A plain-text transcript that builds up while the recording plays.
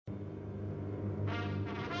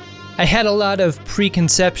I had a lot of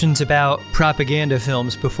preconceptions about propaganda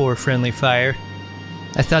films before Friendly Fire.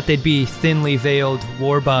 I thought they'd be thinly veiled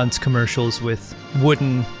war bonds commercials with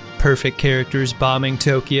wooden, perfect characters bombing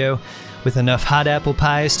Tokyo with enough hot apple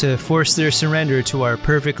pies to force their surrender to our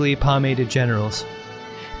perfectly pomaded generals.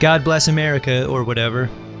 God bless America, or whatever.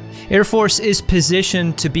 Air Force is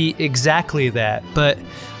positioned to be exactly that, but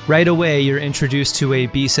right away you're introduced to a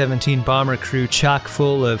B-17 bomber crew chock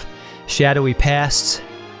full of shadowy pasts,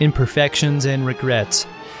 imperfections, and regrets.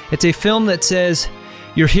 It's a film that says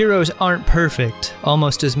your heroes aren't perfect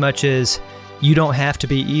almost as much as you don't have to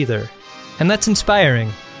be either. And that's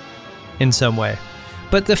inspiring in some way.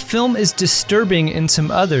 But the film is disturbing in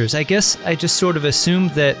some others. I guess I just sort of assumed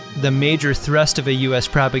that the major thrust of a US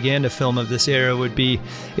propaganda film of this era would be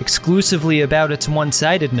exclusively about its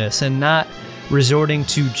one-sidedness and not resorting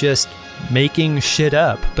to just making shit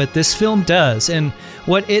up. But this film does, and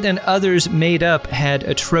what it and others made up had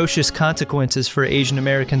atrocious consequences for Asian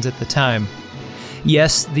Americans at the time.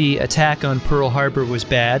 Yes, the attack on Pearl Harbor was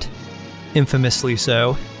bad, infamously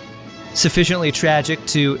so. Sufficiently tragic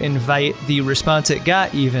to invite the response it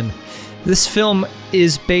got, even. This film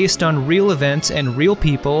is based on real events and real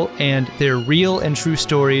people, and their real and true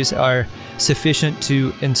stories are sufficient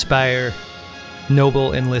to inspire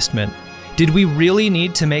noble enlistment. Did we really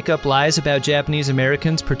need to make up lies about Japanese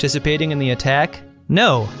Americans participating in the attack?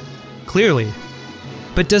 No, clearly.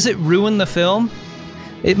 But does it ruin the film?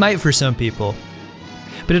 It might for some people.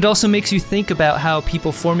 But it also makes you think about how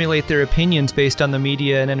people formulate their opinions based on the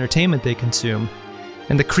media and entertainment they consume,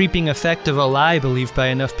 and the creeping effect of a lie believed by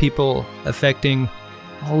enough people affecting,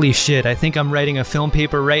 holy shit, I think I'm writing a film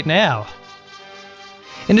paper right now.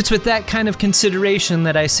 And it's with that kind of consideration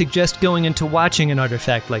that I suggest going into watching an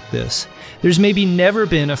artifact like this. There's maybe never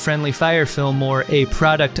been a Friendly Fire film more a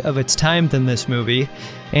product of its time than this movie,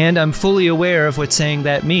 and I'm fully aware of what saying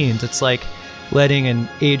that means. It's like letting an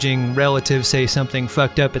aging relative say something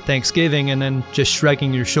fucked up at Thanksgiving and then just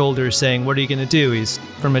shrugging your shoulders saying, what are you going to do? He's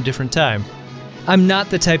from a different time. I'm not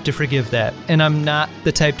the type to forgive that, and I'm not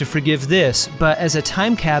the type to forgive this, but as a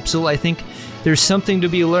time capsule, I think there's something to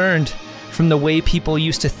be learned from the way people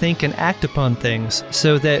used to think and act upon things,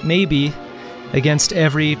 so that maybe, against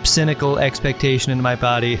every cynical expectation in my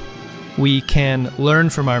body, we can learn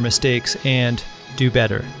from our mistakes and do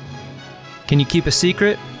better. Can you keep a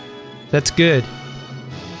secret? That's good.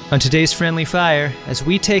 On today's Friendly Fire, as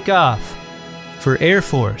we take off for Air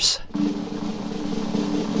Force.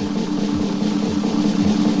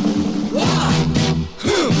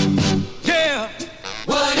 Yeah.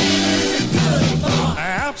 What is it good for?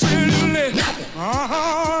 Absolutely nothing.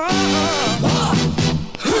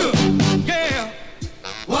 Yeah.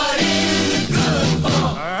 What is it good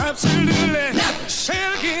for? Absolutely nothing. Say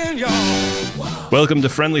it again, y'all. Welcome to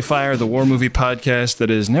Friendly Fire, the war movie podcast that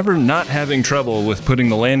is never not having trouble with putting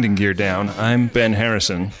the landing gear down. I'm Ben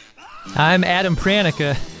Harrison. I'm Adam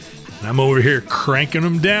Pranica. And I'm over here cranking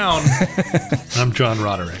them down. I'm John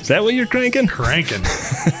Roderick. Is that what you're cranking? Cranking.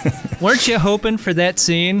 Weren't you hoping for that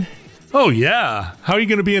scene? Oh, yeah. How are you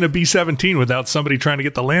going to be in a B-17 without somebody trying to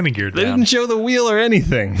get the landing gear They down? didn't show the wheel or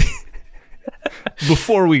anything.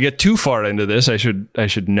 Before we get too far into this, I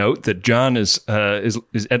should note that John is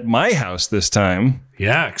at my house this time.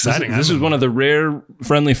 Yeah, exciting. This is one of the rare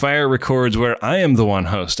Friendly Fire records where I am the one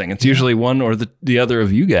hosting. It's usually one or the other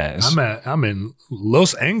of you guys. I'm in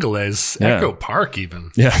Los Angeles, Echo Park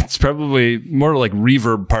even. Yeah, it's probably more like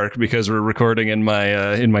Reverb Park because we're recording in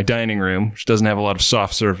my dining room, which doesn't have a lot of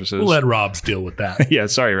soft surfaces. We'll let Robs deal with that. Yeah,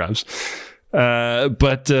 sorry, Robs.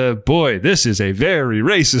 But boy, this is a very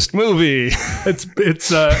racist movie.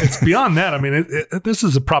 It's beyond that. I mean, this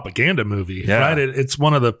is a propaganda movie, right? It's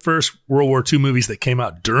one of the first World War II movies that came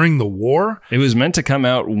out during the war. It was meant to come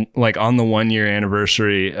out like on the 1-year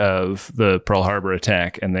anniversary of the Pearl Harbor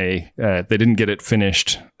attack, and they didn't get it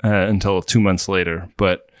finished until 2 months later.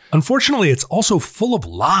 But unfortunately, it's also full of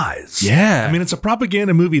lies. Yeah, I mean, it's a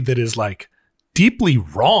propaganda movie that is like deeply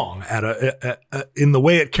wrong in the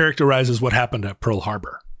way it characterizes what happened at Pearl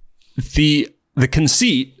Harbor. The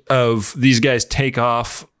conceit of these guys take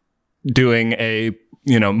off doing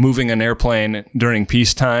moving an airplane during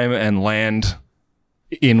peacetime and land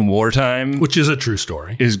in wartime, which is a true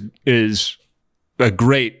story, is a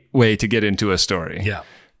great way to get into a story. Yeah.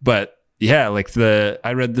 But yeah, like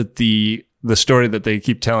I read that the story that they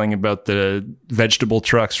keep telling about the vegetable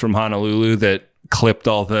trucks from Honolulu that clipped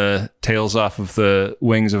all the tails off of the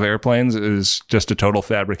wings of airplanes is just a total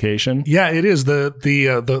fabrication. Yeah, it is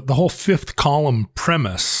the whole fifth column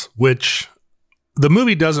premise, which the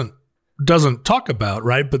movie doesn't talk about,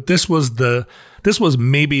 right? But this was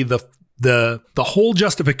maybe the the whole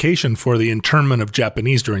justification for the internment of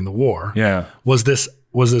Japanese during the war was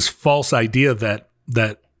this false idea that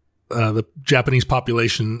the Japanese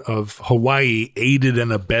population of Hawaii aided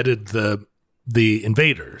and abetted the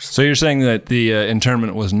invaders. So you're saying that the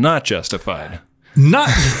internment was not justified? Not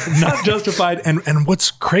justified. And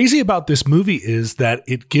what's crazy about this movie is that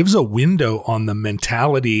it gives a window on the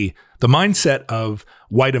mentality, the mindset of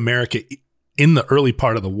white America in the early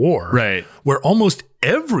part of the war, right? Where almost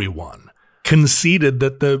everyone conceded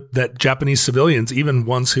that Japanese civilians, even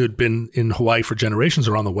ones who had been in Hawaii for generations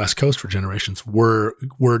or on the West Coast for generations, were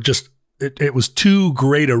just it was too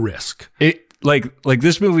great a risk. Like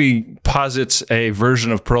this movie posits a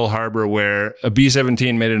version of Pearl Harbor where a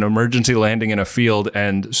B-17 made an emergency landing in a field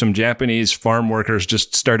and some Japanese farm workers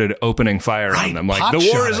just started opening fire on them. Like,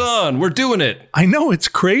 the war is on. We're doing it. I know. It's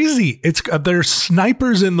crazy. There's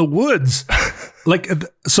snipers in the woods.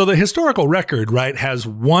 So the historical record, right, has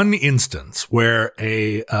one instance where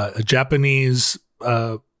a Japanese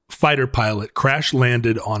fighter pilot crash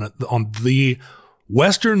landed on the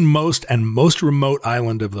westernmost and most remote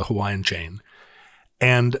island of the Hawaiian chain.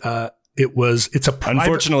 And it's a private...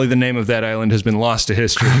 Unfortunately, the name of that island has been lost to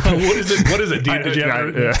history. What is it, Dean? Did you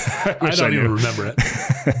ever... I don't even remember it.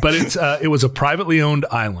 But it was a privately owned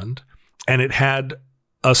island, and it had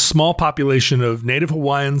a small population of native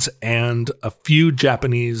Hawaiians and a few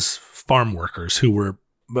Japanese farm workers who were,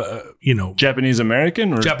 Japanese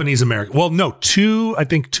American? Japanese American. Well, no, I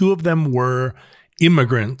think two of them were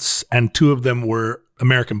immigrants and two of them were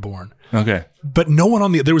American born. Okay. But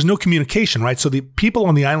there was no communication, right? So the people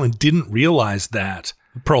on the island didn't realize that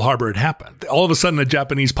Pearl Harbor had happened. All of a sudden, a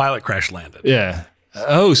Japanese pilot crash landed. Yeah.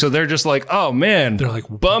 Oh, so they're just like, oh man, they're like,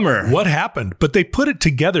 bummer. What happened? But they put it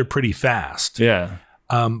together pretty fast. Yeah.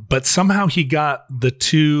 But somehow he got the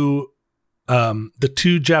two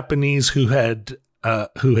Japanese who had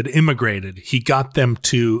immigrated. He got them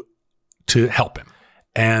to help him,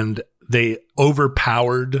 and they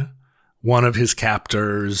overpowered one of his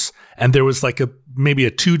captors, and there was maybe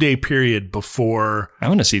a 2-day period before. I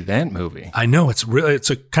want to see that movie. I know it's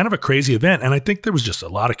a kind of a crazy event, and I think there was just a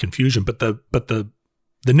lot of confusion. But the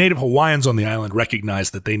native Hawaiians on the island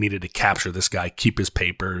recognized that they needed to capture this guy, keep his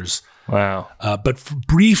papers. Wow. But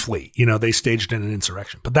briefly, they staged an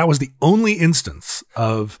insurrection. But that was the only instance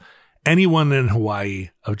of anyone in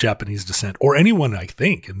Hawaii of Japanese descent, or anyone, I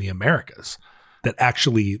think, in the Americas, that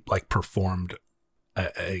actually performed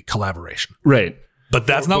a collaboration. Right. But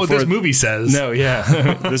that's not what this movie says. No,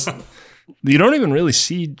 yeah. You don't even really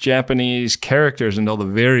see Japanese characters until the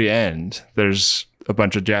very end. There's a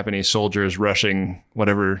bunch of Japanese soldiers rushing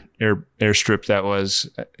whatever airstrip that was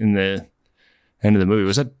in the end of the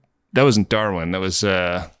movie. That wasn't Darwin. That was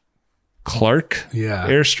Clark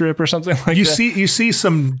airstrip or something like that. You see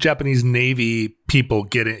some Japanese Navy people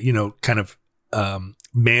get it, kind of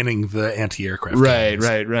manning the anti-aircraft. Right.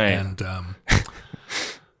 And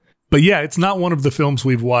but yeah, it's not one of the films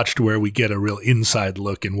we've watched where we get a real inside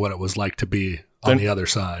look in what it was like to be on the other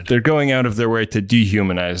side. They're going out of their way to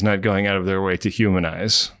dehumanize, not going out of their way to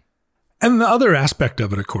humanize. And the other aspect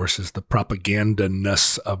of it, of course, is the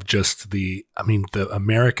propaganda-ness of just the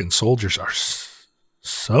American soldiers are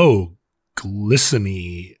so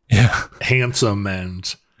glistening, handsome,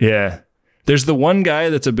 and... Yeah. There's the one guy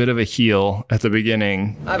that's a bit of a heel at the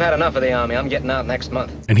beginning. I've had enough of the army. I'm getting out next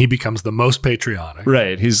month. And he becomes the most patriotic.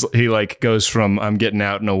 Right. He goes from I'm getting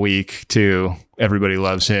out in a week to everybody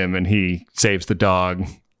loves him, and he saves the dog.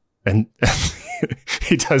 And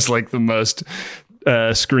he does the most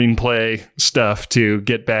screenplay stuff to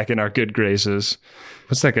get back in our good graces.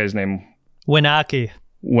 What's that guy's name? Winaki,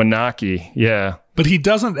 yeah. But he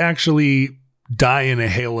doesn't actually die in a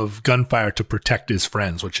hail of gunfire to protect his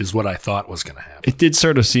friends, which is what I thought was going to happen. It did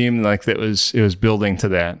sort of seem like it was building to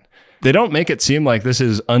that. They don't make it seem like this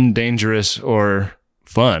is undangerous or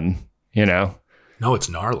fun, No, it's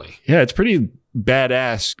gnarly. Yeah, it's pretty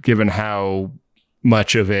badass given how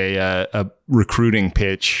much of a recruiting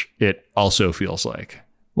pitch it also feels like.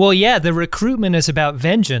 Well, yeah, the recruitment is about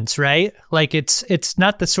vengeance, right? It's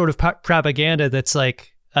not the sort of propaganda that's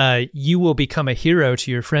you will become a hero to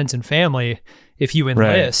your friends and family if you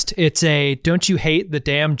enlist. Right. It's don't you hate the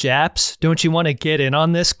damn Japs? Don't you want to get in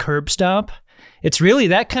on this curb stomp? It's really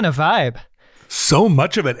that kind of vibe. So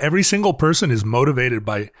much of it, every single person is motivated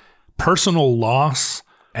by personal loss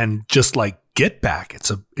and just get back. It's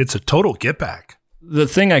a total get back. The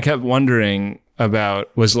thing I kept wondering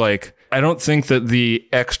about was I don't think that the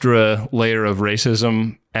extra layer of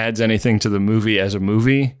racism adds anything to the movie as a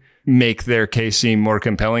movie. Make their case seem more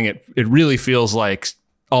compelling. It really feels like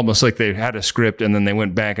almost like they had a script and then they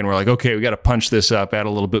went back and were like, okay, we got to punch this up, add a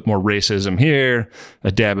little bit more racism here,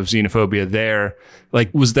 a dab of xenophobia there. Like,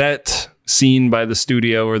 was that seen by the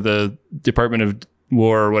studio or the Department of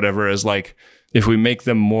War or whatever as like, if we make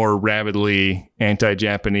them more rabidly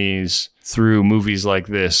anti-Japanese through movies like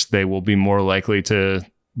this, they will be more likely to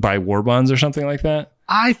buy war bonds or something like that?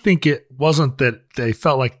 I think it wasn't that they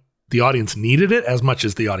felt like the audience needed it as much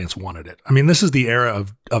as the audience wanted it. I mean, this is the era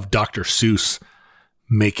of Dr. Seuss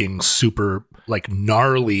making super like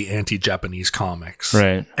gnarly anti-Japanese comics.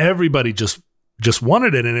 Right. Everybody just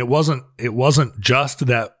wanted it. And it wasn't just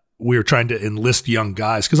that we were trying to enlist young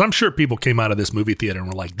guys. Cause I'm sure people came out of this movie theater and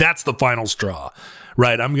were like, that's the final straw,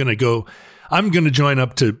 right? I'm going to join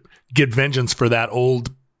up to get vengeance for that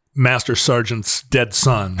old Master Sergeant's dead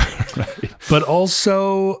son. Right. But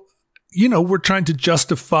also, we're trying to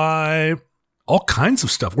justify all kinds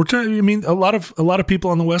of stuff. A lot of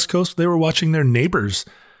people on the West Coast, they were watching their neighbors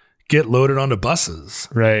get loaded onto buses.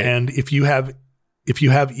 Right. And if you have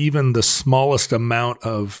even the smallest amount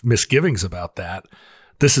of misgivings about that,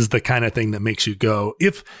 this is the kind of thing that makes you go,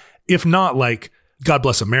 if not like God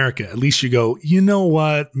Bless America, at least you go, you know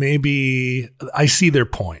what, maybe I see their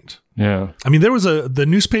point. Yeah. I mean, there was the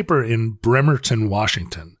newspaper in Bremerton,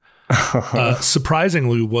 Washington,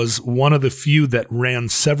 surprisingly was one of the few that ran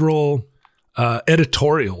several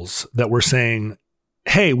editorials that were saying,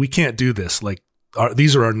 hey, we can't do this. Like,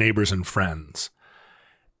 these are our neighbors and friends.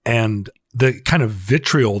 And the kind of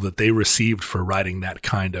vitriol that they received for writing that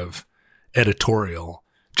kind of editorial,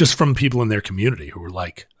 just from people in their community who were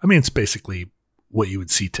like, I mean, it's basically what you would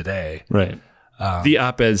see today. Right. The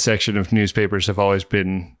op-ed section of newspapers have always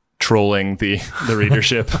been trolling the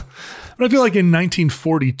readership. But I feel like in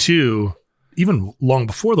 1942, even long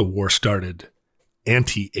before the war started,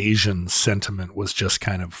 anti-Asian sentiment was just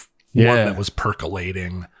kind of one that was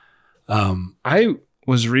percolating. I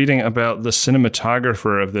was reading about the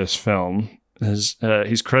cinematographer of this film.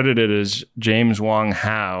 He's credited as James Wong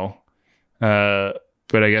Howe,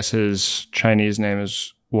 but I guess his Chinese name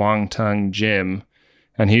is Wong Tung Jim.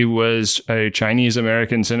 And he was a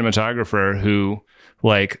Chinese-American cinematographer who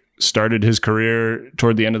started his career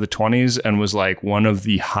toward the end of the 20s and was like one of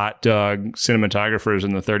the hot dog cinematographers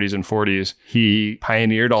in the 30s and 40s. He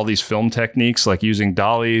pioneered all these film techniques like using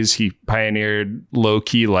dollies. He pioneered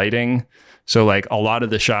low-key lighting. So like a lot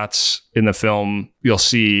of the shots in the film, you'll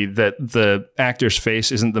see that the actor's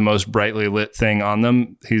face isn't the most brightly lit thing on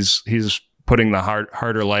them. He's putting the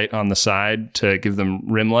harder light on the side to give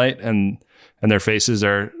them rim light, and their faces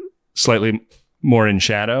are slightly more in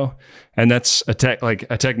shadow. And that's a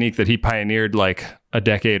technique that he pioneered like a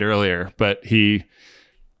decade earlier. But he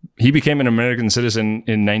became an American citizen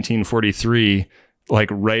in 1943, like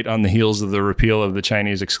right on the heels of the repeal of the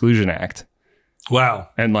Chinese Exclusion Act. Wow.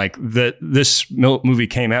 And like this movie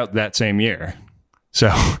came out that same year.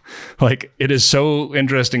 So like it is so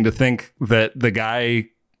interesting to think that the guy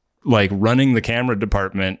like running the camera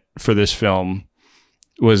department for this film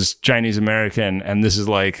was Chinese American. And this is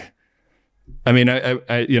like, I mean, I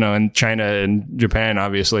and China and Japan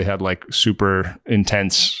obviously had like super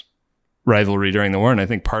intense rivalry during the war. And I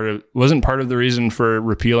think wasn't part of the reason for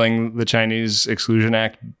repealing the Chinese Exclusion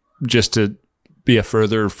Act just to be a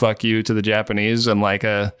further fuck you to the Japanese and like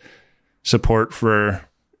a support for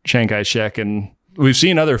Chiang Kai-shek. And we've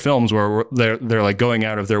seen other films where they're like going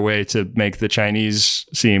out of their way to make the Chinese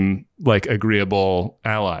seem like agreeable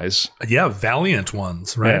allies. Yeah, valiant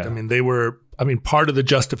ones, right? Yeah. I mean, part of the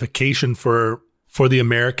justification for the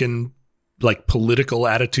American like political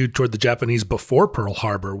attitude toward the Japanese before Pearl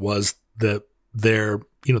Harbor was their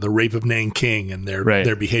the rape of Nanking and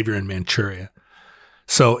their behavior in Manchuria.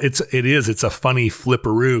 So it's a funny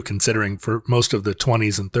flipperoo considering for most of the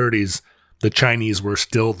 20s and 30s the Chinese were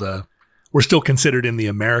still considered in the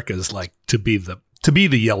Americas like to be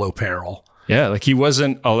the yellow peril. Yeah, like he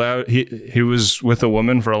wasn't allowed. He was with a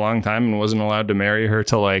woman for a long time and wasn't allowed to marry her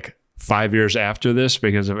till like 5 years after this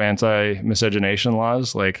because of anti-miscegenation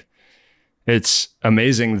laws. Like, it's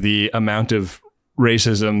amazing the amount of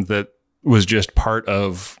racism that was just part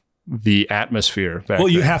of the atmosphere back then.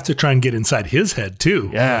 You have to try and get inside his head too.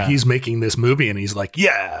 Yeah. He's making this movie and he's like,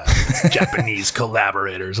 yeah, Japanese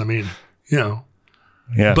collaborators. I mean,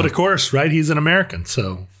 Yeah. But of course, right, he's an American,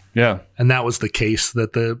 so. Yeah. And that was the case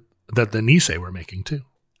that the Nisei were making too.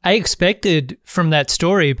 I expected from that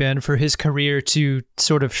story, Ben, for his career to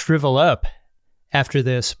sort of shrivel up after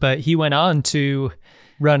this, but he went on to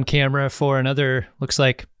run camera for another, looks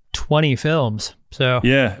like 20 films. So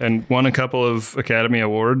yeah, and won a couple of Academy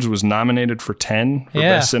Awards, was nominated for 10 for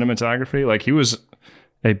Best Cinematography. Like, he was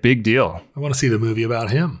a big deal. I want to see the movie about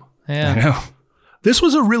him. Yeah. I know. This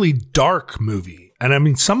was a really dark movie. And I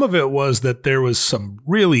mean, some of it was that there was some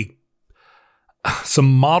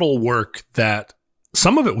model work that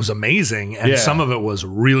some of it was amazing and some of it was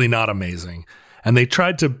really not amazing. And they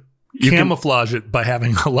tried to camouflage it by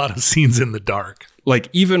having a lot of scenes in the dark. Like,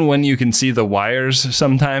 even when you can see the wires,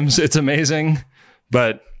 sometimes it's amazing.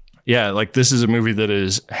 But yeah, like, this is a movie that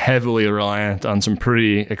is heavily reliant on some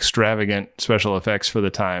pretty extravagant special effects for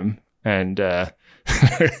the time. And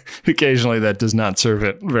occasionally that does not serve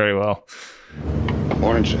it very well.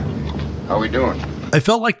 Morning, sir. How we doing? I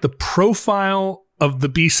felt like the profile of the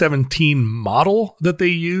B-17 model that they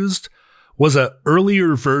used was an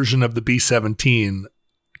earlier version of the B-17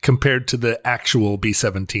 compared to the actual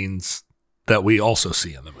B-17s that we also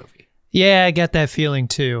see in the movie. Yeah, I got that feeling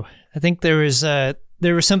too. I think there was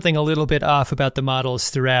something a little bit off about the models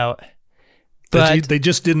throughout. But they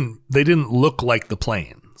just didn't look like the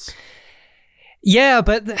planes. Yeah,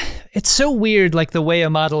 but it's so weird, like the way a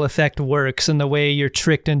model effect works and the way you're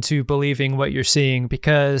tricked into believing what you're seeing,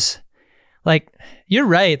 because, like, you're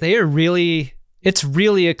right. It's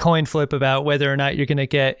really a coin flip about whether or not you're going to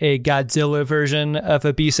get a Godzilla version of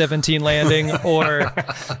a B-17 landing or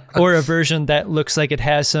a version that looks like it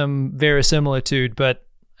has some verisimilitude. But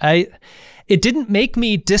it didn't make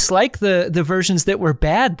me dislike the versions that were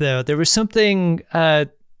bad, though. There was something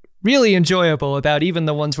really enjoyable about even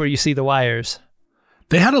the ones where you see the wires.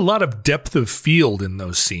 They had a lot of depth of field in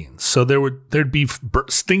those scenes. So there'd be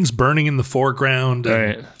things burning in the foreground.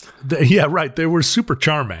 Right. Yeah, right. They were super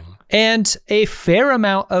charming. And a fair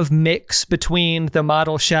amount of mix between the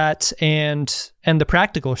model shots and the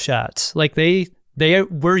practical shots. Like they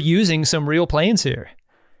were using some real planes here.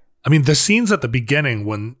 I mean, the scenes at the beginning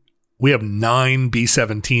when we have 9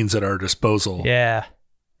 B-17s at our disposal. Yeah.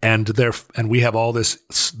 And we have all these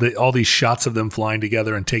shots of them flying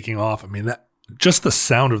together and taking off. I mean, just the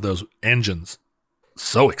sound of those engines,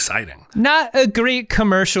 so exciting. Not a great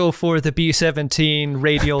commercial for the B-17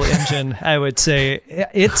 radial engine, I would say.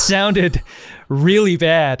 It sounded really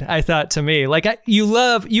bad, I thought, to me. Like, you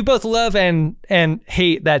both love and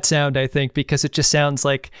hate that sound, I think, because it just sounds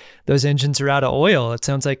like those engines are out of oil. It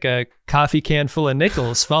sounds like a coffee can full of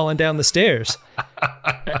nickels falling down the stairs.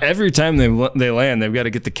 Every time they land, they've got to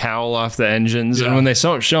get the cowl off the engines, and when they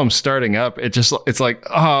show them starting up, it's like,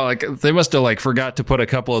 oh, like they must have like forgot to put a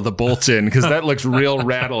couple of the bolts in, because that looks real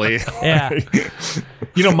rattly. Yeah.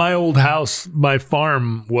 You know, my old house, my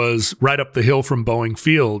farm was right up the hill from Boeing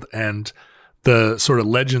Field, and the sort of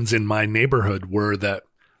legends in my neighborhood were that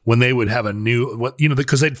when they would have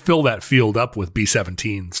because they'd fill that field up with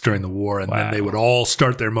B-17s during the war, and then they would all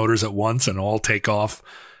start their motors at once and all take off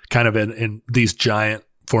kind of in these giant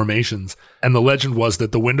formations. And the legend was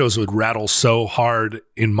that the windows would rattle so hard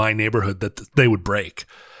in my neighborhood that they would break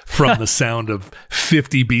from the sound of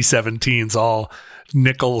 50 B-17s, all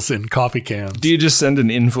nickels in coffee cans. Do you just send an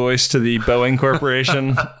invoice to the Boeing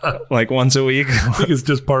Corporation like once a week? I think it's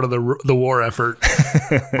just part of the war effort.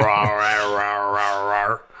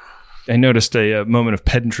 I noticed a moment of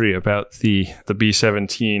pedantry about the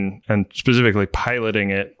B-17 and specifically piloting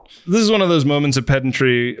it. This is one of those moments of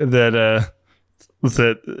pedantry that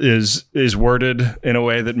is worded in a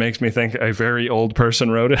way that makes me think a very old person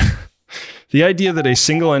wrote it. The idea that a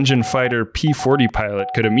single-engine fighter P-40 pilot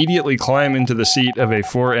could immediately climb into the seat of a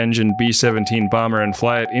 4-engine B-17 bomber and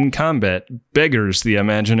fly it in combat beggars the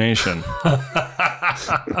imagination.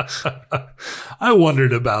 I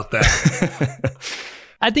wondered about that.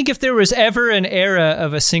 I think if there was ever an era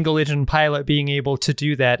of a single-engine pilot being able to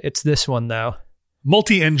do that, it's this one, though.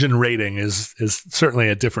 Multi-engine rating is certainly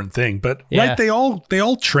a different thing, but yeah. Right, they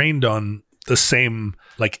all trained on the same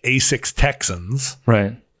like A6 Texans,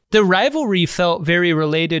 right? The rivalry felt very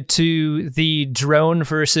related to the drone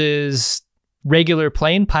versus regular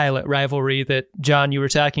plane pilot rivalry that, John, you were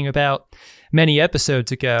talking about many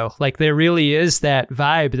episodes ago. Like, there really is that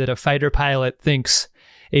vibe that a fighter pilot thinks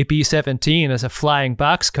a B-17 is a flying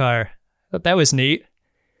boxcar. That was neat.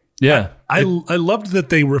 Yeah. I loved that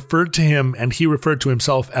they referred to him, and he referred to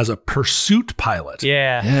himself as a pursuit pilot.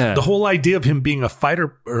 Yeah. The whole idea of him being a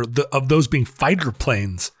fighter, or of those being fighter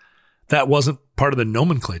planes, that wasn't part of the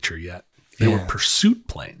nomenclature yet. They were pursuit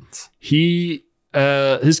planes.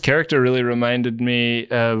 His character really reminded me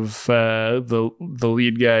of the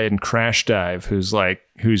lead guy in Crash Dive,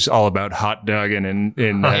 who's all about hot dogging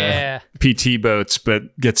in PT boats,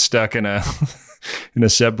 but gets stuck in a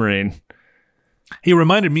submarine. He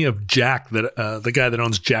reminded me of Jack, the guy that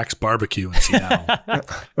owns Jack's Barbecue in Seattle.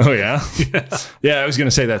 Oh yeah? Yeah, I was going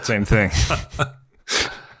to say that same thing.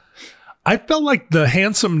 I felt like the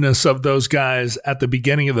handsomeness of those guys at the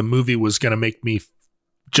beginning of the movie was going to make me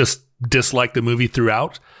just dislike the movie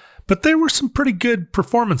throughout. But there were some pretty good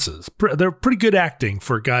performances. They're pretty good acting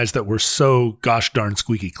for guys that were so gosh darn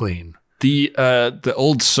squeaky clean. The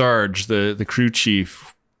old Sarge, the crew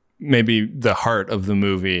chief, maybe the heart of the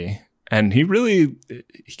movie, and he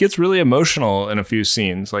gets really emotional in a few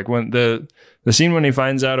scenes. Like when the scene when he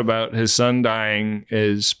finds out about his son dying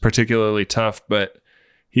is particularly tough, but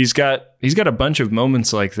he's got a bunch of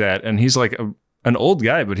moments like that, and he's like an old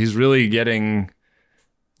guy, but he's really getting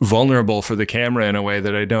vulnerable for the camera in a way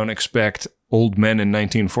that I don't expect old men in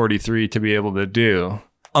 1943 to be able to do.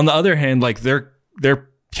 On the other hand, like their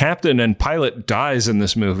captain and pilot dies in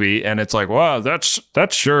this movie, and it's like, wow, that's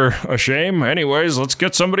sure a shame. Anyways, let's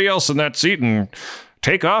get somebody else in that seat and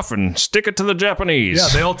take off and stick it to the Japanese. Yeah,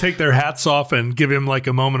 they all take their hats off and give him like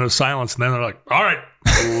a moment of silence, and then they're like, all right,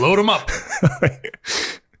 load him up.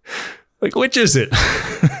 Like, which is it?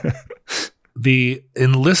 The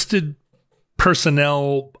enlisted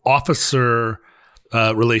personnel officer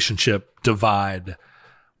relationship divide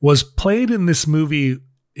was played in this movie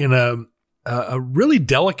in a really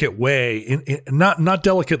delicate way, not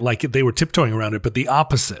delicate like they were tiptoeing around it, but the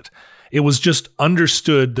opposite. It was just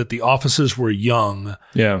understood that the officers were young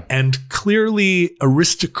and clearly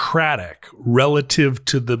aristocratic relative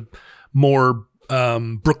to the more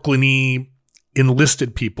Brooklyn-y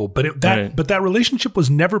enlisted people. But that relationship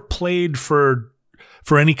was never played for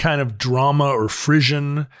any kind of drama or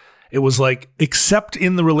frisson. It was like, except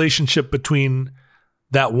in the relationship between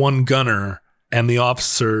that one gunner and the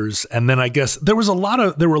officers. And then I guess there were a lot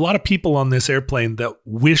of people on this airplane that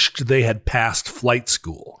wished they had passed flight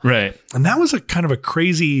school. Right. And that was a kind of a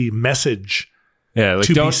crazy message. Yeah. Like,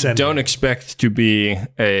 to don't expect to be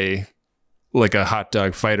a hot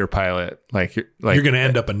dog fighter pilot. Like you're going to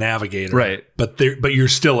end up a navigator. Right. But you're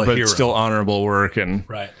still a hero. It's still honorable work. And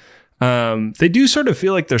right. They do sort of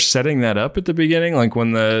feel like they're setting that up at the beginning. Like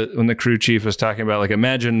when the crew chief was talking about, like,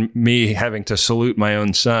 imagine me having to salute my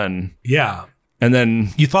own son. Yeah. And then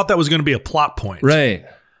you thought that was going to be a plot point. Right.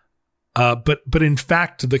 But in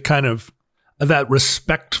fact, the kind of that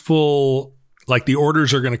respectful, like, the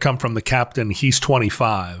orders are going to come from the captain. He's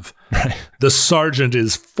 25. Right. The sergeant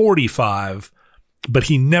is 45, but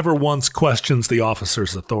he never once questions the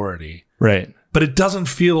officer's authority. Right. But it doesn't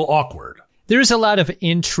feel awkward. There's a lot of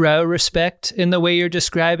intra-respect in the way you're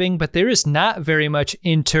describing, but there is not very much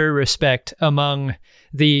inter-respect among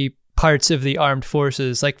the parts of the armed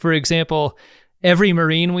forces. Like, for example, every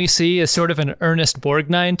Marine we see is sort of an Ernest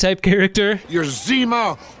Borgnine type character. Your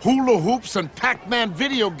Zima, hula hoops, and Pac-Man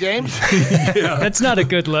video games. Yeah. That's not a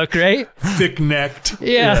good look, right? Thick-necked.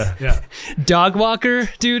 Yeah. Dog walker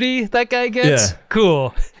duty that guy gets? Yeah.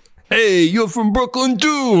 Cool. Hey, you're from Brooklyn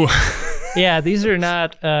too. Yeah, these are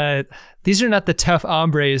not the tough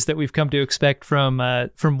hombres that we've come to expect from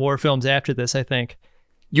war films after this, I think.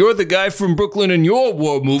 You're the guy from Brooklyn in your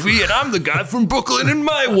war movie, and I'm the guy from Brooklyn in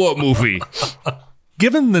my war movie.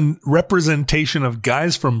 Given the representation of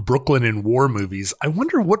guys from Brooklyn in war movies, I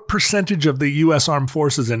wonder what percentage of the U.S. Armed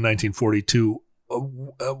Forces in 1942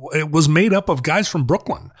 it was made up of guys from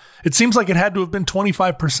Brooklyn. It seems like it had to have been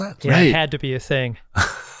 25%. Yeah, It had to be a thing.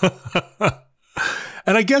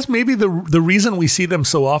 And I guess maybe the reason we see them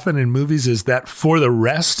so often in movies is that for the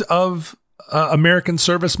rest of American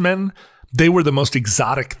servicemen, they were the most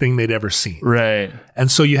exotic thing they'd ever seen. Right. And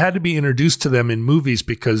so you had to be introduced to them in movies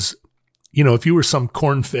because, you know, if you were some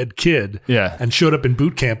corn-fed kid and showed up in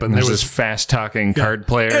boot camp and there was this fast-talking card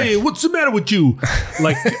player. Hey, what's the matter with you?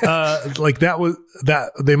 Like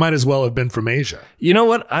that they might as well have been from Asia. You know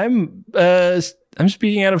what? I'm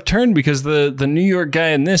speaking out of turn because the New York guy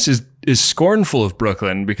in this is scornful of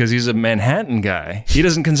Brooklyn because he's a Manhattan guy. He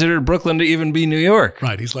doesn't consider Brooklyn to even be New York.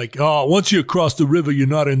 Right. He's like, oh, once you cross the river, you're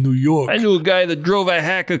not in New York. I knew a guy that drove a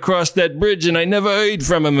hack across that bridge and I never heard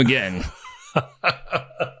from him again.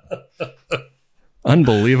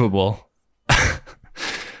 Unbelievable.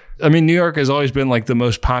 I mean, New York has always been like the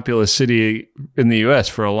most populous city in the U.S.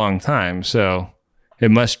 for a long time. So it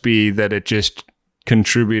must be that it just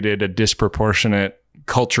contributed a disproportionate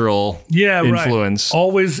cultural influence.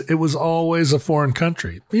 Right. It was always a foreign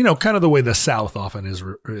country. You know, kind of the way the South often is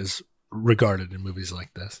regarded in movies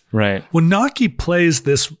like this. Right. When Naki plays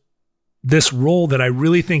this role that I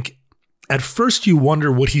really think at first you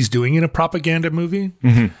wonder what he's doing in a propaganda movie,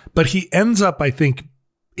 but he ends up, I think,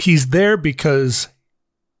 he's there because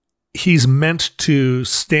he's meant to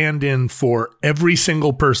stand in for every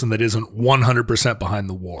single person that isn't 100% behind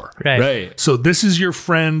the war. Right. So this is your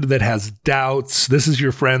friend that has doubts. This is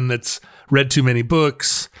your friend that's read too many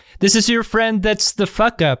books. This is your friend that's the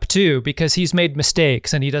fuck up too, because he's made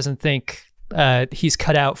mistakes and he doesn't think he's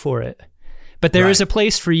cut out for it. But there is a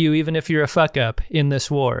place for you even if you're a fuck up in this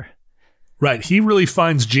war. Right. He really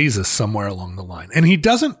finds Jesus somewhere along the line. And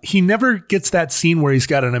he never gets that scene where he's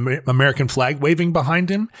got an American flag waving behind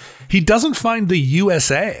him. He doesn't find the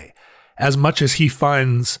USA as much as he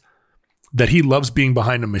finds that he loves being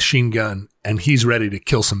behind a machine gun and he's ready to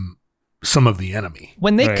kill some of the enemy.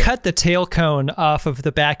 When they cut the tail cone off of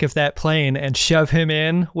the back of that plane and shove him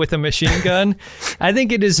in with a machine gun, I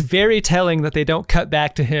think it is very telling that they don't cut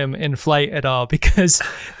back to him in flight at all, because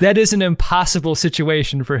that is an impossible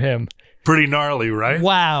situation for him. Pretty gnarly, right?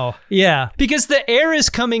 Wow. Yeah. Because the air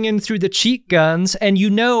is coming in through the cheek guns, and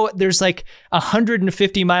there's like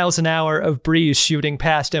 150 miles an hour of breeze shooting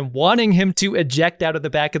past and wanting him to eject out of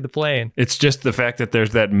the back of the plane. It's just the fact that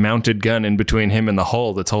there's that mounted gun in between him and the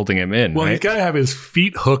hull that's holding him in. Well, right? he's got to have his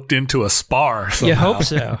feet hooked into a spar somehow. You hope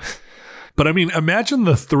so. But I mean, imagine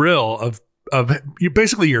the thrill of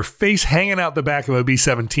basically your face hanging out the back of a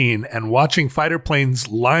B-17 and watching fighter planes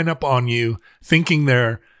line up on you, thinking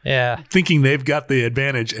they've got the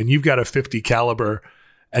advantage, and you've got a 50 caliber,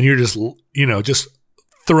 and you're just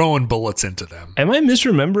throwing bullets into them. Am I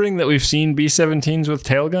misremembering that we've seen B-17s with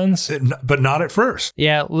tail guns? But not at first.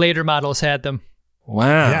 Yeah, later models had them.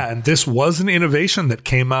 Wow. Yeah, and this was an innovation that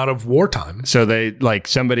came out of wartime. So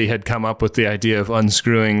somebody had come up with the idea of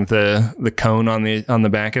unscrewing the cone on the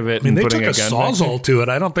back of it. I mean, they putting took a gun sawzall to it.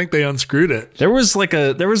 I don't think they unscrewed it. There was like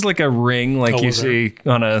a ring like you see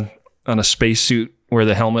on a spacesuit where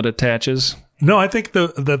the helmet attaches. No, I think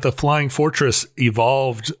that the Flying Fortress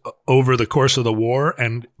evolved over the course of the war,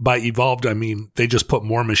 and by evolved, I mean they just put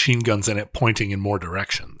more machine guns in it pointing in more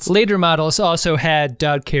directions. Later models also had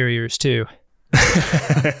dog carriers too.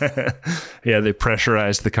 Yeah, they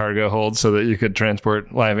pressurized the cargo hold so that you could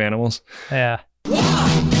transport live animals. Yeah.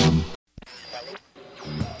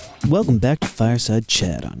 Welcome back to Fireside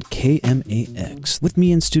Chat on KMAX. With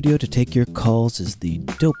me in studio to take your calls is the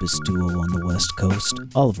dopest duo on the West Coast,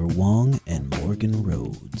 Oliver Wong and Morgan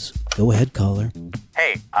Rhodes. Go ahead, caller.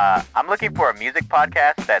 Hey, I'm looking for a music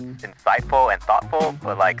podcast that's insightful and thoughtful,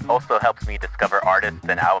 but also helps me discover artists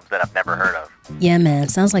and albums that I've never heard of. Yeah, man.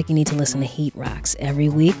 Sounds like you need to listen to Heat Rocks. Every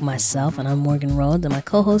week, myself, and I'm Morgan Rhodes, and my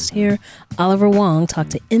co-host here, Oliver Wong, talk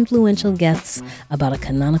to influential guests about a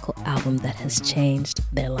canonical album that has changed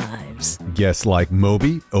their lives. Guests like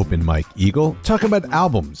Moby, Open Mike Eagle, talk about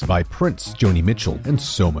albums by Prince, Joni Mitchell, and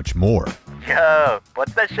so much more. Yo,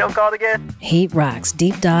 what's that show called again? Heat Rocks,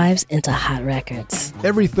 deep dives into hot records.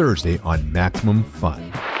 Every Thursday on Maximum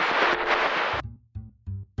Fun.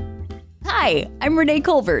 Hi, I'm Renee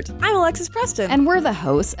Colbert. I'm Alexis Preston. And we're the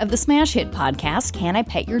hosts of the smash hit podcast, Can I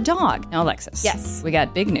Pet Your Dog? Now, Alexis. Yes. We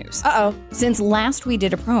got big news. Uh-oh. Since last we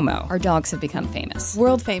did a promo, our dogs have become famous.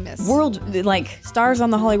 World famous. Stars on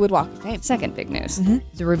the Hollywood Walk of Fame. Second big news. Mm-hmm.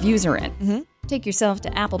 The reviews are in. Mm-hmm. Take yourself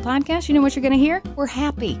to Apple Podcasts. You know what you're going to hear? We're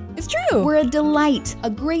happy. It's true. We're a delight, a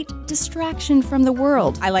great distraction from the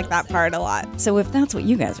world. I like that part a lot. So if that's what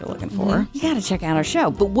you guys are looking for, you got to check out our show.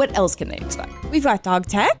 But what else can they expect? We've got dog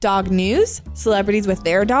tech, dog news, celebrities with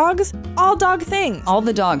their dogs, all dog things. All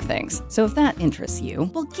the dog things. So if that interests you,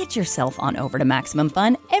 well, get yourself on over to Maximum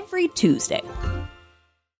Fun every Tuesday.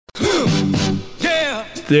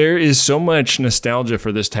 There is so much nostalgia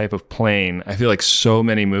for this type of plane. I feel like so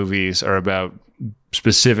many movies are about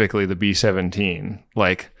specifically the B-17.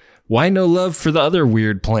 Like, why no love for the other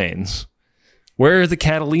weird planes? Where are the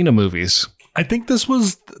Catalina movies? I think this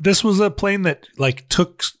was a plane that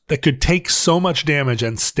that could take so much damage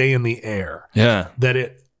and stay in the air. Yeah, that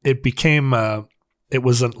it became it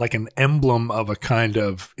was like an emblem of a kind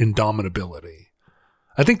of indomitability.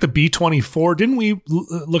 I think the B-24, didn't we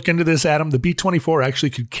look into this, Adam? The B-24 actually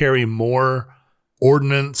could carry more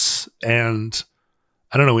ordnance and,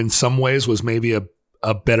 I don't know, in some ways was maybe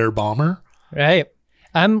a better bomber. Right.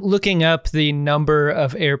 I'm looking up the number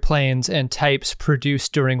of airplanes and types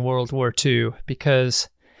produced during World War II because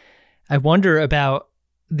I wonder about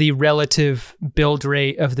the relative build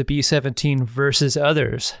rate of the B-17 versus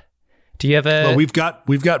others. Do you have a? Well, we've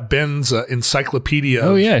got Ben's encyclopedia.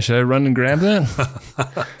 Oh yeah, should I run and grab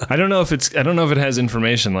that? I don't know if it has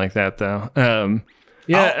information like that though.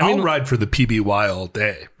 Yeah, I'll ride for the PBY all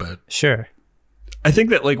day, but sure. I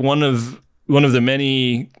think that one of the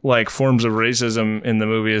many forms of racism in the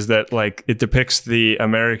movie is that it depicts the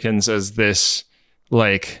Americans as this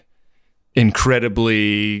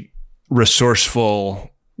incredibly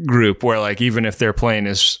resourceful group where even if their plane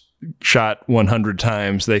is shot 100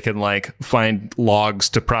 times, they can find logs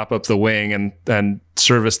to prop up the wing and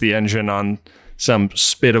service the engine on some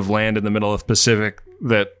spit of land in the middle of the Pacific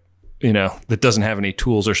that that doesn't have any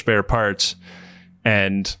tools or spare parts,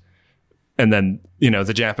 and And then,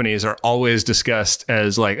 the Japanese are always discussed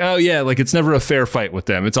as like, oh yeah, like it's never a fair fight with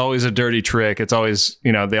them. It's always a dirty trick. It's always,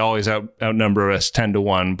 they always outnumber us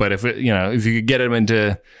 10-1. But if you could get them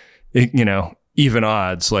into, even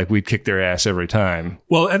odds, like we'd kick their ass every time.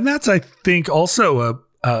 Well, and that's, I think, also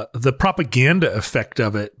the propaganda effect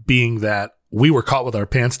of it being that we were caught with our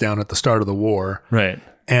pants down at the start of the war. Right.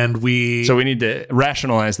 And so we need to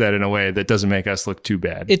rationalize that in a way that doesn't make us look too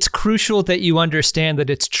bad. It's crucial that you understand that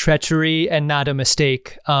it's treachery and not a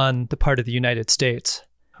mistake on the part of the United States.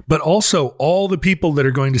 But also, all the people that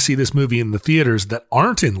are going to see this movie in the theaters that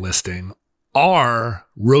aren't enlisting are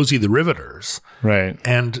Rosie the Riveters. Right.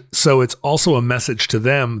 And so it's also a message to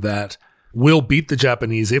them that we'll beat the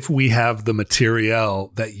Japanese if we have the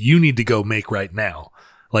materiel that you need to go make right now.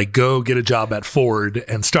 Like, go get a job at Ford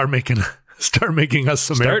and start making us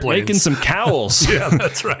some airplanes. Start making some cowls. Yeah,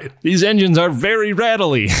 that's right. These engines are very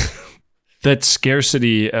rattly. That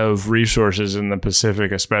scarcity of resources in the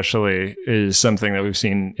Pacific especially is something that we've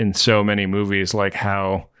seen in so many movies, like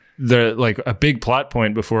how a big plot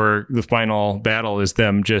point before the final battle is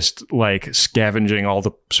them just like scavenging all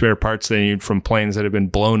the spare parts they need from planes that have been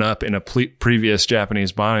blown up in a previous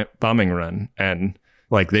Japanese bombing run. And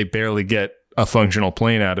like they barely get a functional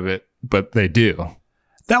plane out of it, but they do.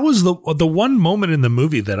 That was the one moment in the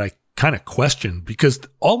movie that I kind of questioned, because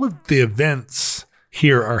all of the events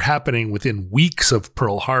here are happening within weeks of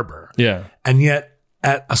Pearl Harbor. Yeah. And yet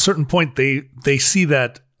at a certain point they see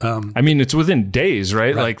that it's within days,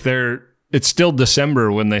 right? Like it's still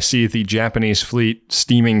December when they see the Japanese fleet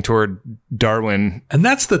steaming toward Darwin. And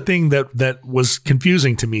that's the thing that was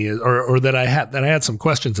confusing to me, or that I had some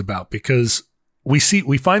questions about, because we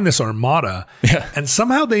find this armada, and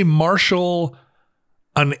somehow they marshal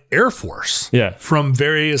an air force from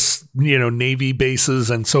various, Navy bases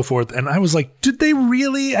and so forth. And I was like, did they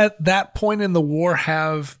really at that point in the war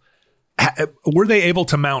were they able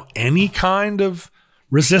to mount any kind of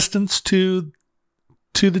resistance to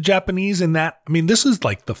the Japanese in that? I mean, this is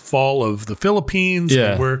like the fall of the Philippines.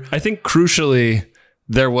 Yeah. I think crucially,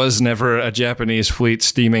 there was never a Japanese fleet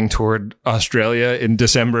steaming toward Australia in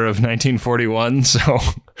December of 1941. So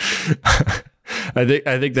I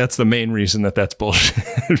think that's the main reason that's bullshit.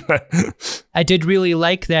 I did really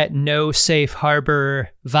like that no safe harbor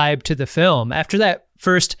vibe to the film. After that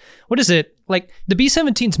first, what is it? Like the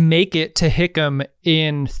B-17s make it to Hickam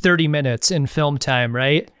in 30 minutes in film time,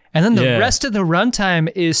 right? And then the rest of the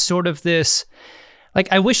runtime is sort of this,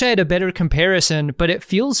 like, I wish I had a better comparison, but it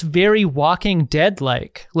feels very Walking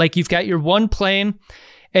Dead-like. Like you've got your one plane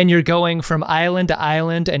and you're going from island to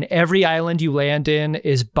island, and every island you land in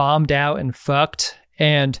is bombed out and fucked.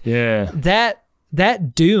 And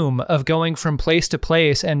that doom of going from place to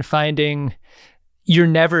place and finding you're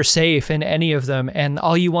never safe in any of them, and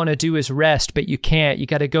all you want to do is rest, but you can't. You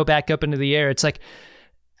got to go back up into the air. It's like,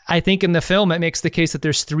 I think in the film, it makes the case that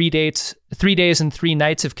there's 3 days and 3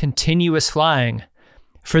 nights of continuous flying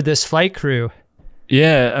for this flight crew.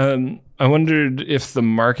 Yeah, I wondered if the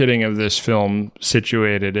marketing of this film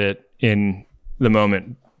situated it in the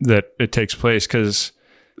moment that it takes place, because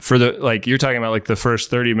for you're talking about like the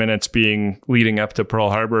first 30 minutes being leading up to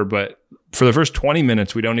Pearl Harbor, but for the first 20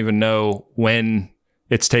 minutes, we don't even know when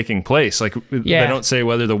it's taking place. Like they don't say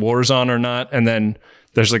whether the war's on or not. And then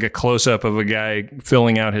there's like a close up of a guy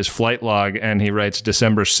filling out his flight log, and he writes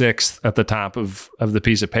December 6th at the top of the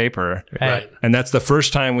piece of paper. Right. And that's the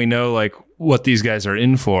first time we know like what these guys are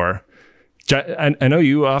in for. I know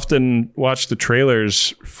you often watch the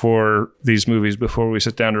trailers for these movies before we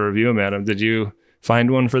sit down to review them, Adam. Did you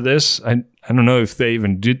find one for this? I don't know if they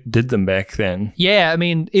even did them back then. Yeah, I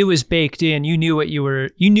mean, it was baked in. You knew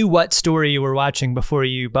what story you were watching before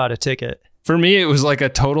you bought a ticket. For me, it was like a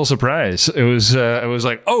total surprise. It was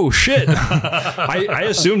like, oh shit! I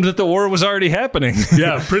assumed that the war was already happening.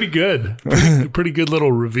 Yeah, pretty good. Pretty good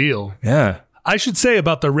little reveal. Yeah. I should say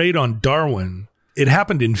about the raid on Darwin, it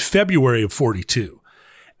happened in February of 42,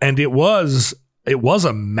 and it was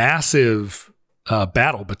a massive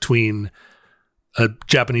battle between a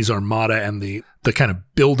Japanese armada and the kind of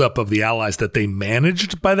buildup of the Allies that they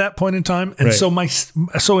managed by that point in time. And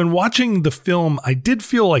so in watching the film, I did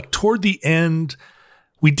feel like toward the end,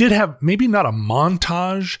 we did have maybe not a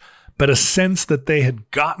montage, but a sense that they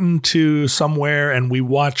had gotten to somewhere, and we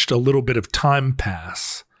watched a little bit of time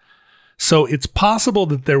pass. So it's possible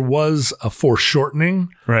that there was a foreshortening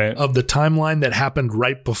of the timeline that happened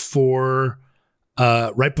right before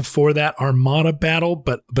that Armada battle,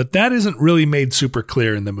 but that isn't really made super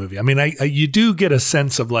clear in the movie. I mean, you do get a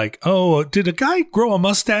sense of like, oh, did a guy grow a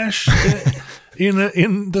mustache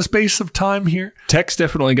in the space of time here? Tex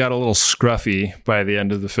definitely got a little scruffy by the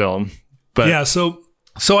end of the film, but yeah. So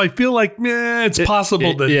So I feel like it's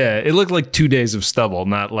possible that it looked like 2 days of stubble,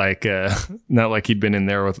 not like he'd been in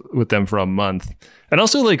there with them for a month. And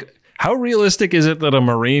also, like, how realistic is it that a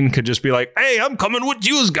Marine could just be like, "Hey, I'm coming with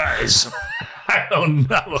you guys"? I don't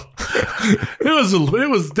know. It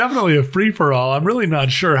was definitely a free for all. I'm really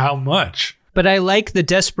not sure how much. But I like the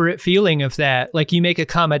desperate feeling of that. Like, you make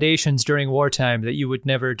accommodations during wartime that you would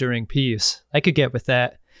never during peace. I could get with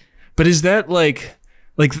that. But is that like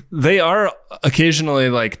they are occasionally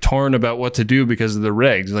like torn about what to do because of the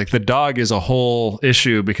regs. Like, the dog is a whole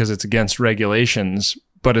issue because it's against regulations,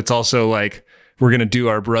 but it's also like, we're going to do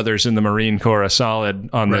our brothers in the Marine Corps a solid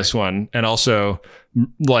on this one. And also,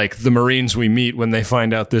 like, the Marines we meet, when they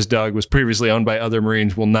find out this dog was previously owned by other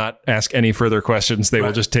Marines, will not ask any further questions. They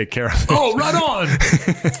will just take care of it. Oh, right on.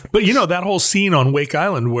 But, that whole scene on Wake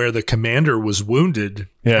Island where the commander was wounded,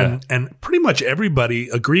 and pretty much everybody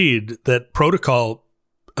agreed that protocol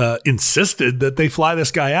insisted that they fly this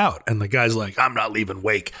guy out. And the guy's like, "I'm not leaving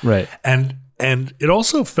Wake." Right. And it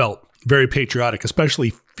also felt very patriotic,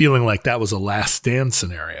 especially feeling like that was a last stand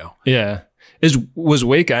scenario. Yeah. Was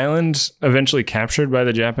Wake Island eventually captured by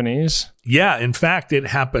the Japanese? Yeah. In fact, it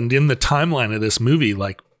happened in the timeline of this movie,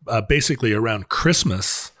 like basically around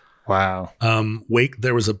Christmas. Wow.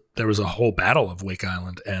 There was a whole battle of Wake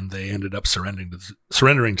Island, and they ended up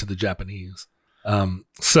surrendering to the Japanese.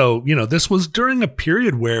 So, this was during a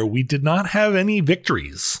period where we did not have any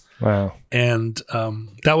victories. Wow. And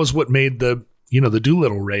that was what made the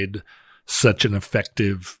Doolittle raid such an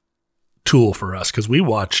effective tool for us, because we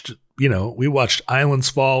watched Islands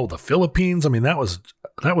Fall, the Philippines. I mean, that was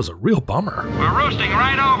a real bummer. We're roosting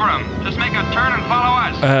right over them. Just make a turn and follow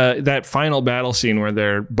us. That final battle scene where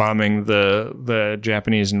they're bombing the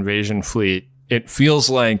Japanese invasion fleet, it feels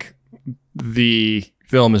like the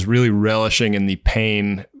film is really relishing in the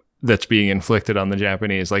pain that's being inflicted on the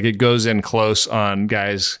Japanese. Like, it goes in close on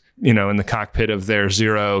guys, in the cockpit of their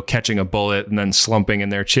Zero catching a bullet and then slumping in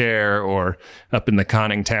their chair, or up in the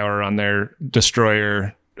conning tower on their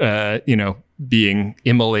destroyer, being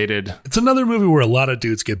immolated. It's another movie where a lot of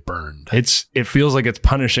dudes get burned. It feels like it's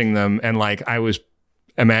punishing them. And like, I was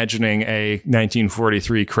imagining a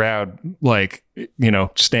 1943 crowd, like,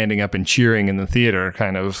 standing up and cheering in the theater,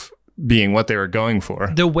 kind of being what they were going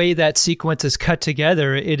for. The way that sequence is cut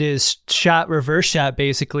together, it is reverse shot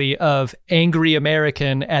basically of angry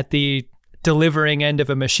American at the delivering end of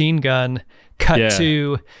a machine gun, cut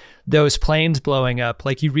to those planes blowing up.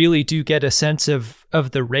 Like, you really do get a sense of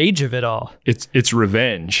the rage of it all. It's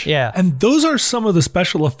revenge. Yeah. And those are some of the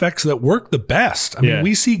special effects that work the best. I mean,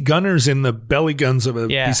 we see gunners in the belly guns of a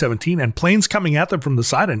B-17 and planes coming at them from the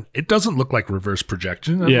side, and it doesn't look like reverse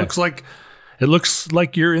projection. It looks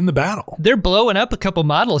like you're in the battle. They're blowing up a couple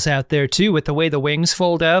models out there too, with the way the wings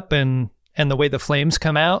fold up and the way the flames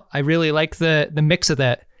come out. I really like the mix of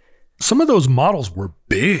that. Some of those models were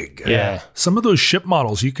big. Yeah. Some of those ship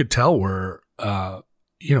models you could tell were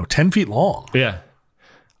 10 feet long. Yeah.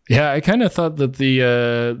 Yeah, I kind of thought that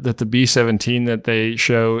the B-17 that they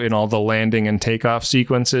show in all the landing and takeoff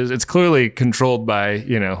sequences, it's clearly controlled by,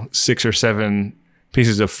 6 or 7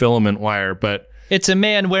 pieces of filament wire, but it's a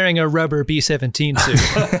man wearing a rubber B-17 suit.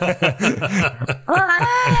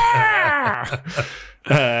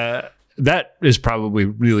 That is probably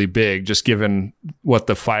really big, just given what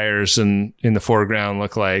the fires in the foreground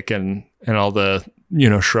look like, and all the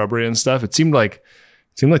shrubbery and stuff. It seemed like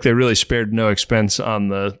they really spared no expense on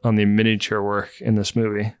the miniature work in this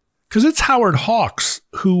movie. Because it's Howard Hawks,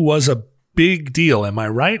 who was a big deal. Am I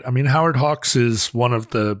right? I mean, Howard Hawks is one of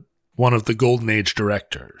the Golden Age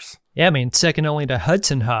directors. Yeah, I mean, second only to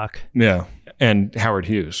Hudson Hawk. Yeah, and Howard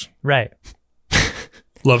Hughes. Right.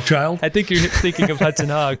 Love Child? I think you're thinking of Hudson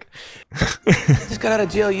Hawk. Just got out of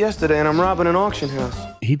jail yesterday, and I'm robbing an auction house.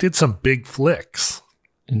 He did some big flicks.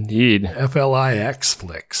 Indeed. FLIX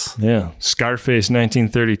flicks. Yeah. Scarface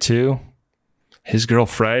 1932. His Girl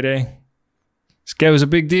Friday. This guy was a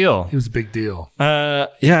big deal. He was a big deal. I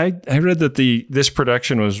read that this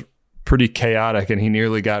production was pretty chaotic, and he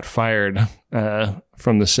nearly got fired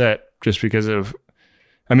from the set just because of,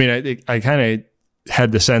 I kind of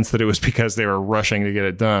had the sense that it was because they were rushing to get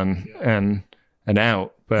it done and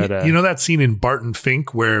out. But that scene in Barton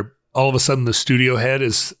Fink where all of a sudden the studio head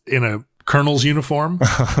is in a colonel's uniform,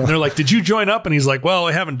 and they're like, "Did you join up?" And he's like, "Well,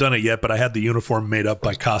 I haven't done it yet, but I had the uniform made up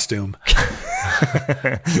by costume."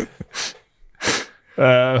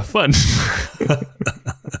 Fun.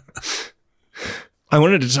 I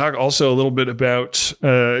wanted to talk also a little bit about,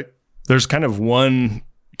 there's kind of one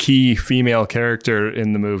key female character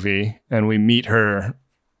in the movie, and we meet her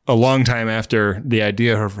a long time after the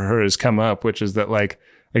idea for her has come up, which is that, like,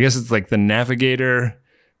 I guess it's like the navigator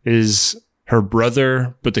is her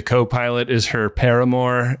brother, but the co-pilot is her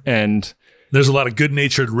paramour, and there's a lot of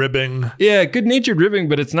good-natured ribbing. Yeah, good-natured ribbing,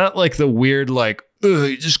 but it's not like the weird, like,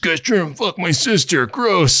 ugh, this guy's trying to fuck my sister,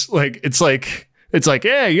 gross. Like, it's like,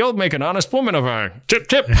 yeah, you'll make an honest woman of her. Tip,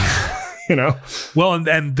 tip. You know? Well,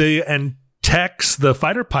 and Tex, the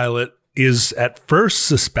fighter pilot, is at first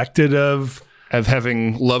suspected of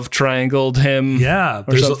having love triangled him. Yeah,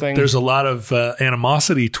 something. There's a lot of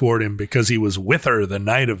animosity toward him because he was with her the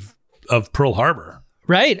night of Pearl Harbor.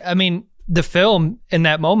 Right. I mean, the film in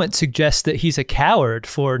that moment suggests that he's a coward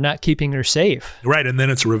for not keeping her safe. Right, and then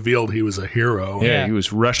it's revealed he was a hero. Yeah, he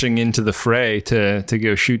was rushing into the fray to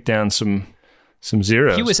go shoot down some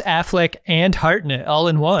Zeros. He was Affleck and Hartnett all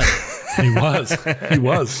in one. He was.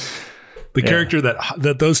 The character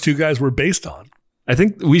that those two guys were based on. I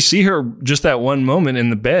think we see her just that one moment in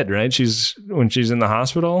the bed, right? When she's in the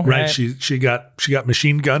hospital. Right. She got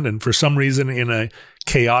machine gunned, and for some reason in a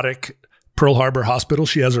chaotic Pearl Harbor hospital,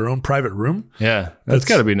 she has her own private room. Yeah. That's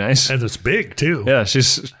got to be nice. And it's big too. Yeah,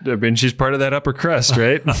 she's part of that upper crust,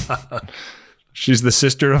 right? She's the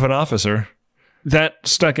sister of an officer. That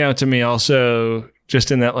stuck out to me also just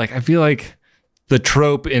in that, like, I feel like the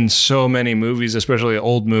trope in so many movies, especially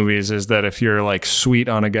old movies, is that if you're like sweet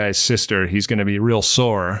on a guy's sister, he's going to be real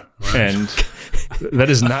sore. Right. And that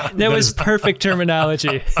is not. That was perfect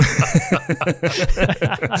terminology.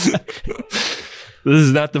 This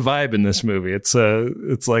is not the vibe in this movie. It's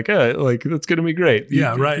like that's going to be great.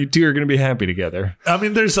 Yeah, right. You two are going to be happy together. I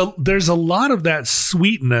mean, there's a lot of that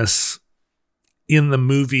sweetness in the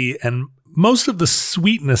movie, and most of the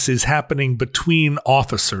sweetness is happening between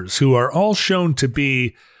officers who are all shown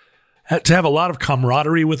to have a lot of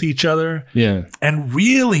camaraderie with each other. Yeah. And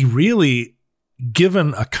really, really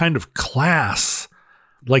given a kind of class,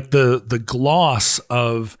 like the gloss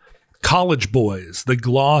of college boys, the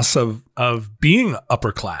gloss of being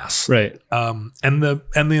upper class. Right. And the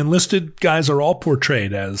enlisted guys are all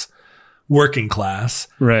portrayed as working class.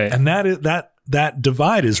 Right. And that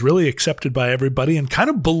divide is really accepted by everybody and kind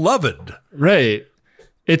of beloved. Right.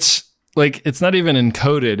 It's like, it's not even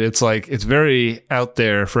encoded. It's like, it's very out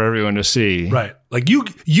there for everyone to see. Right. Like you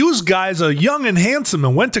guys are young and handsome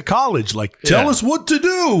and went to college. Like, tell us what to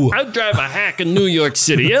do. I drive a hack in New York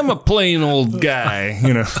City. I'm a plain old guy,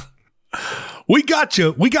 you know. We got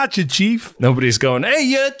you, Chief. Nobody's going,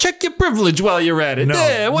 hey, check your privilege while you're at it.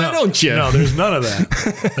 Why don't you? No, there's none of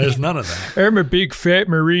that. There's none of that. I'm a big fat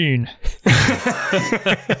Marine.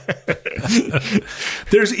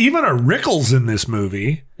 There's even a Rickles in this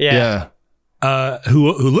movie. Yeah.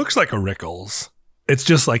 Who looks like a Rickles. It's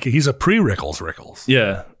just like he's a pre-Rickles.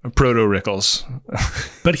 Yeah, a proto-Rickles.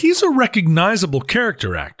 But he's a recognizable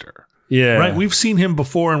character actor. Yeah. Right? We've seen him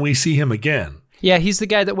before and we see him again. Yeah, he's the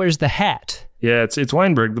guy that wears the hat. Yeah, it's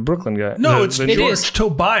Weinberg, the Brooklyn guy. No, it's George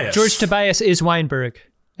Tobias. George Tobias is Weinberg.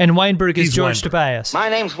 And Weinberg is George Tobias. My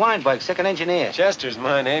name's Weinberg, second engineer. Chester's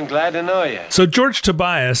my name. Glad to know you. So George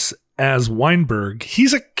Tobias as Weinberg,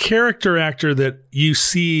 he's a character actor that you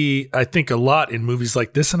see, I think, a lot in movies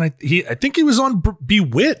like this. And I think he was on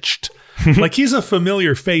Bewitched. Like, he's a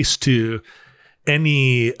familiar face to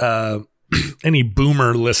any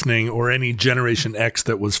boomer listening or any Generation X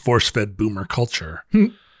that was force-fed boomer culture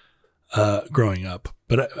growing up.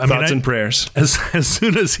 But thoughts and prayers. As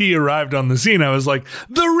soon as he arrived on the scene, I was like,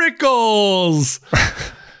 the Rickles!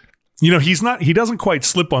 You know, he doesn't quite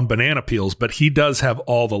slip on banana peels, but he does have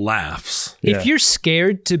all the laughs. If you're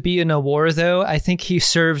scared to be in a war, though, I think he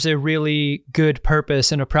serves a really good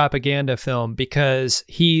purpose in a propaganda film, because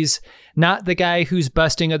he's not the guy who's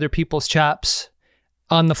busting other people's chops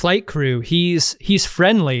on the flight crew. He's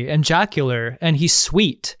friendly and jocular, and he's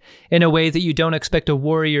sweet in a way that you don't expect a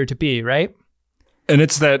warrior to be, right? And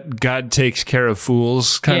it's that God takes care of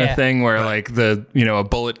fools kind of thing where like a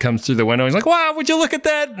bullet comes through the window. He's like, wow, would you look at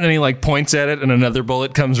that? And he like points at it and another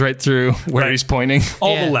bullet comes right through where he's pointing.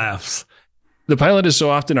 All the laughs. The pilot is so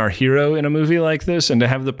often our hero in a movie like this, and to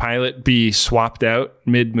have the pilot be swapped out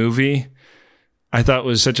mid-movie, I thought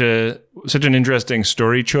was such an interesting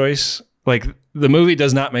story choice. Like, the movie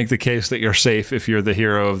does not make the case that you're safe if you're the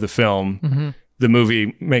hero of the film. Mm-hmm. The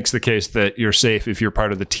movie makes the case that you're safe if you're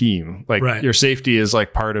part of the team. Like, your safety is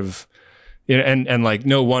like part of, and like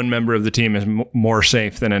no one member of the team is more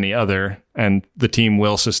safe than any other, and the team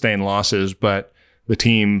will sustain losses, but the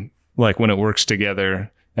team, like, when it works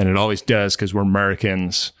together, and it always does because we're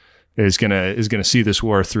Americans, is gonna see this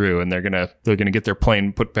war through, and they're gonna get their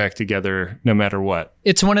plane put back together no matter what.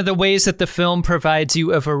 It's one of the ways that the film provides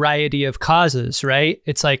you a variety of causes, right?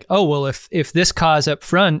 It's like, oh, well, if this cause up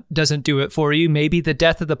front doesn't do it for you, maybe the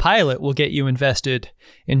death of the pilot will get you invested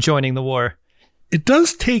in joining the war. it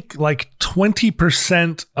does take like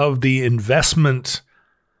 20% of the investment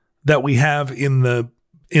that we have in the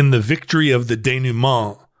victory of the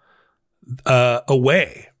denouement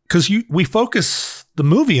away, because we focus the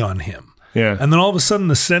movie on him. Yeah. And then all of a sudden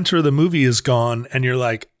the center of the movie is gone and you're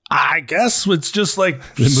like, I guess it's just like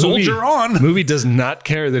soldier on. The movie does not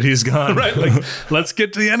care that he's gone. Right. Like, let's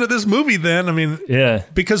get to the end of this movie then. I mean, yeah.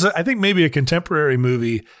 Because I think maybe a contemporary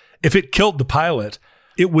movie, if it killed the pilot,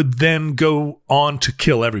 it would then go on to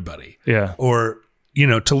kill everybody. Yeah. Or, you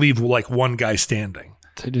know, to leave like one guy standing.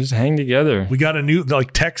 They just hang together. We got a new,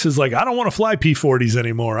 like Tex is like, I don't want to fly P-40s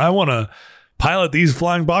anymore. I want to pilot these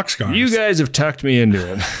flying boxcars. You guys have tucked me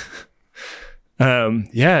into it.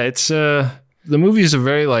 Yeah, it's the movie is a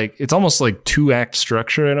very like, it's almost like 2-act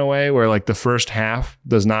structure in a way where like the first half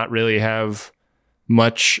does not really have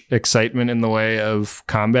much excitement in the way of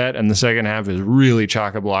combat, and the second half is really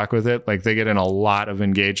chock-a-block with it. Like they get in a lot of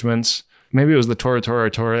engagements. Maybe it was the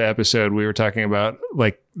Tora episode we were talking about,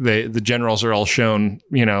 like the generals are all shown,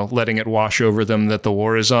 you know, letting it wash over them that the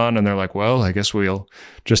war is on, and they're like, well, I guess we'll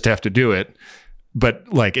just have to do it.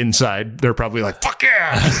 But like inside, they're probably like, fuck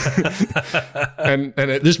yeah. and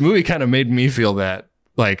this movie kind of made me feel that,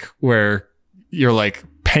 like where you're like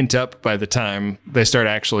pent up by the time they start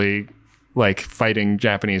actually like fighting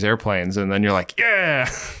Japanese airplanes. And then you're like, yeah,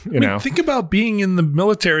 you know, think about being in the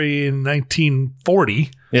military in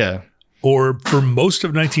 1940. Yeah. Or for most of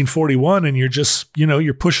 1941. And you're just, you know,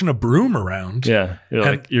 you're pushing a broom around. Yeah.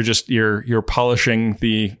 You're polishing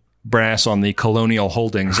the brass on the colonial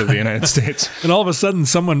holdings of the United States. And all of a sudden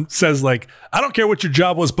someone says like, I don't care what your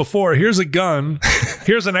job was before. Here's a gun.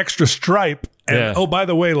 Here's an extra stripe. And oh, by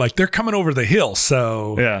the way, like they're coming over the hill.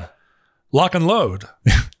 So yeah, lock and load.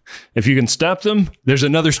 If you can stop them, there's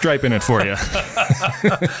another stripe in it for you.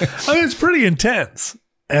 I mean, it's pretty intense.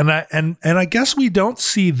 And I guess we don't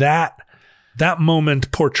see that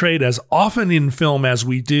moment portrayed as often in film as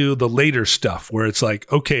we do the later stuff where it's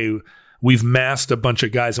like, okay, we've massed a bunch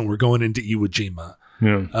of guys and we're going into Iwo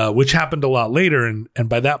Jima, which happened a lot later. And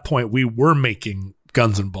by that point, we were making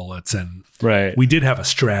guns and bullets, and we did have a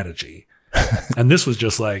strategy. And this was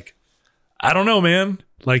just like, I don't know, man.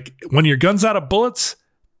 Like when your gun's out of bullets,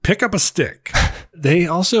 pick up a stick. They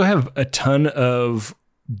also have a ton of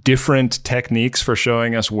different techniques for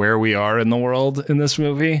showing us where we are in the world in this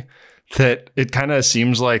movie, that it kind of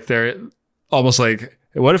seems like they're almost like,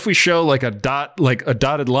 what if we show like a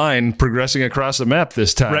dotted line progressing across the map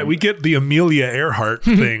this time? Right. We get the Amelia Earhart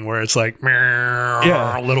thing where it's like,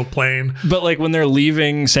 a little plane. But like when they're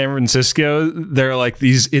leaving San Francisco, they're like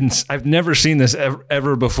these, I've never seen this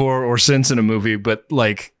ever before or since in a movie, but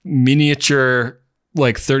like miniature,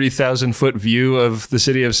 like 30,000 foot view of the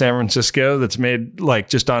city of San Francisco that's made like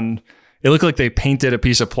just on, it looked like they painted a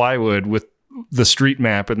piece of plywood with the street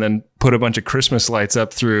map and then put a bunch of Christmas lights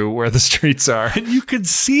up through where the streets are. And you could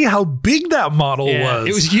see how big that model was.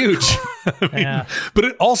 It was huge. But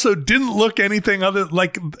it also didn't look anything other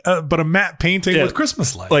like but a matte painting with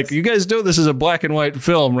Christmas lights. Like, you guys know this is a black and white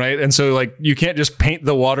film, right? And so like you can't just paint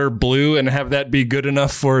the water blue and have that be good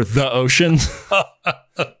enough for the ocean.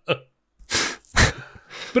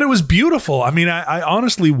 But it was beautiful. I mean, I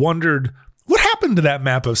honestly wondered, what happened to that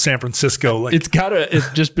map of San Francisco? Like, it's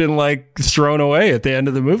just been like thrown away at the end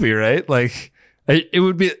of the movie, right? Like it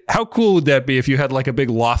would be, how cool would that be if you had like a big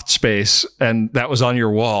loft space and that was on your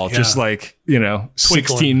wall, just like, you know,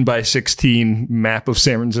 16 by 16 map of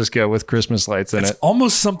San Francisco with Christmas lights in it. It's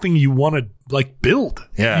almost something you want to like build.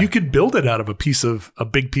 Yeah. You could build it out of a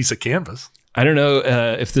big piece of canvas. I don't know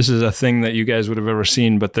if this is a thing that you guys would have ever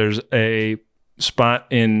seen, but there's a spot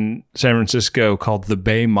in San Francisco called the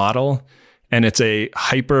Bay Model. And it's a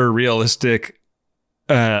hyper realistic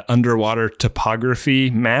underwater topography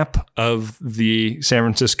map of the San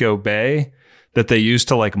Francisco Bay that they use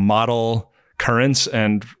to like model currents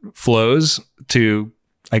and flows to,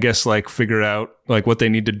 I guess, like figure out like what they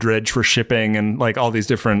need to dredge for shipping and like all these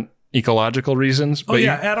different ecological reasons. But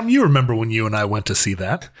Adam, you remember when you and I went to see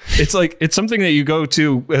that? It's like, it's something that you go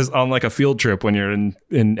to as on like a field trip when you're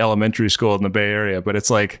in elementary school in the Bay Area, but it's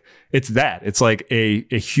like, it's like a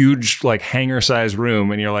huge like hangar sized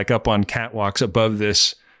room, and you're like up on catwalks above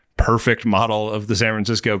this perfect model of the San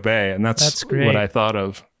Francisco Bay. And that's great. What I thought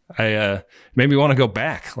of. Made me want to go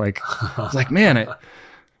back. Like, I was like, man, I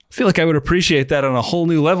feel like I would appreciate that on a whole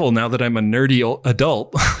new level now that I'm a nerdy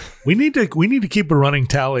adult. We need to keep a running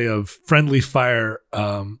tally of friendly fire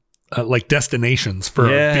like destinations for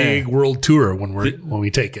a big world tour when we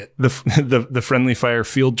take it. The Friendly Fire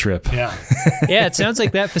field trip. Yeah. Yeah, it sounds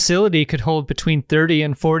like that facility could hold between 30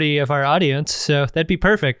 and 40 of our audience, so that'd be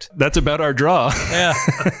perfect. That's about our draw. Yeah.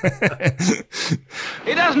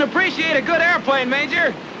 He doesn't appreciate a good airplane,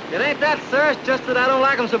 Major. It ain't that, sir. It's just that I don't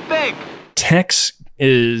like them so big. Tex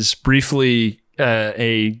is briefly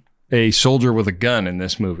a soldier with a gun in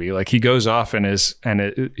this movie. Like he goes off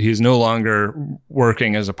he's no longer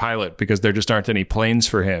working as a pilot because there just aren't any planes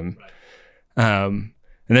for him. And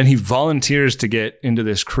then he volunteers to get into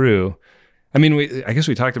this crew. I mean, I guess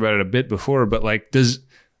we talked about it a bit before, but like, do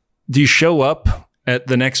you show up at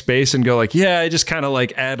the next base and go like, yeah, I just kind of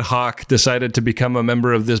like ad hoc decided to become a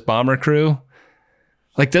member of this bomber crew?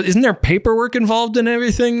 Like, isn't there paperwork involved in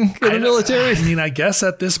everything in the military? I mean, I guess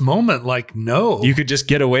at this moment, like, no. You could just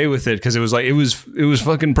get away with it because it was like, it was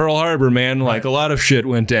fucking Pearl Harbor, man. Like, a lot of shit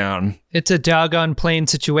went down. It's a doggone plane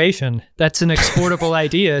situation. That's an exportable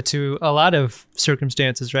idea to a lot of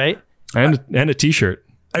circumstances, right? And a T-shirt.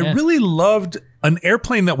 I really loved an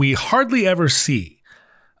airplane that we hardly ever see.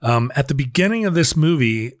 At the beginning of this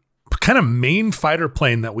movie, kind of main fighter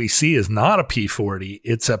plane that we see is not a P-40.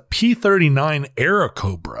 It's a P-39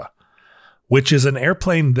 Airacobra, which is an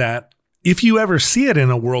airplane that if you ever see it in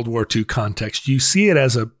a World War II context, you see it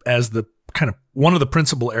as the kind of one of the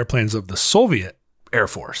principal airplanes of the Soviet Air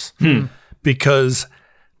Force. Because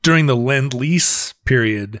during the Lend-Lease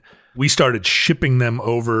period, we started shipping them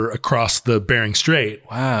over across the Bering Strait.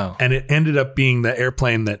 Wow. And it ended up being the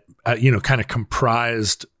airplane that, kind of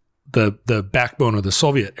comprised the backbone of the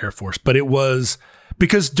Soviet Air Force. But it was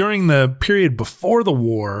because during the period before the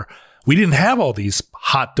war, we didn't have all these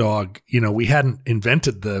hot dog, we hadn't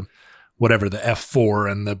invented the F4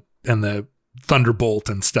 and the Thunderbolt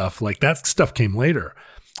and stuff. Like that stuff came later.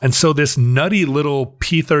 And so this nutty little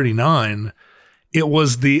P-39, it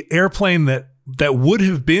was the airplane that would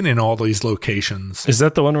have been in all these locations. Is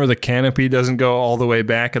that the one where the canopy doesn't go all the way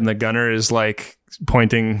back and the gunner is like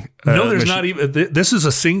pointing? No, there's not even. This is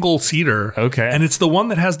a single seater. Okay. And it's the one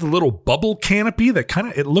that has the little bubble canopy that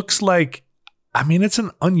it looks like, it's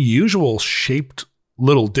an unusual shaped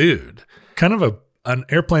little dude. Kind of an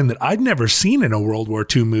airplane that I'd never seen in a World War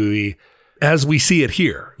II movie as we see it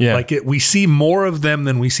here. Yeah. We see more of them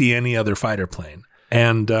than we see any other fighter plane.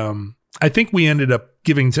 And I think we ended up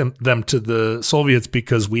giving them to the Soviets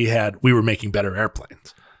because we were making better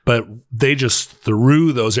airplanes. But they just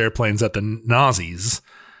threw those airplanes at the Nazis,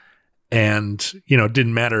 and it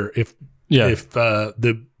didn't matter if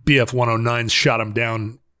the Bf-109s shot them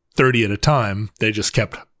down 30 at a time. They just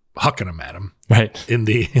kept hucking them at them, right? In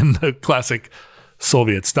the classic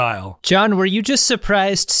Soviet style. John, were you just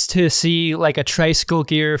surprised to see like a tricycle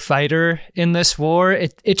gear fighter in this war?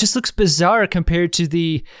 It just looks bizarre compared to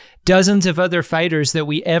the dozens of other fighters that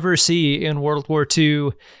we ever see in World War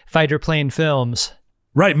II fighter plane films.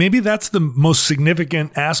 Right. Maybe that's the most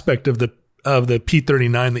significant aspect of the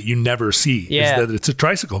P-39 that you never see. Yeah. Is that it's a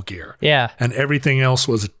tricycle gear. Yeah. And everything else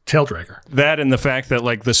was a tail dragger. That and the fact that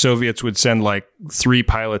like the Soviets would send like 3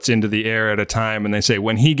 pilots into the air at a time, and they say,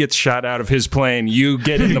 when he gets shot out of his plane, you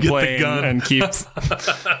get in the plane and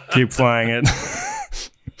keep flying it.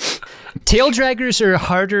 Tail draggers are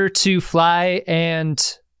harder to fly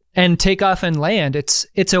and take off and land.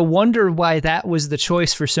 It's a wonder why that was the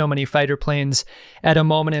choice for so many fighter planes at a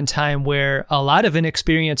moment in time where a lot of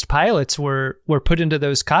inexperienced pilots were put into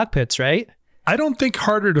those cockpits, right? I don't think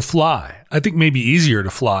harder to fly. I think maybe easier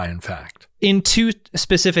to fly, in fact. In 2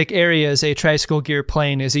 specific areas, a tricycle gear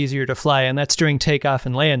plane is easier to fly, and that's during takeoff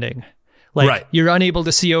and landing. Right. You're unable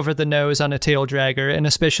to see over the nose on a tail dragger, and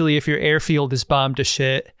especially if your airfield is bombed to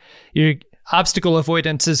shit, your obstacle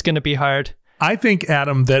avoidance is going to be hard. I think,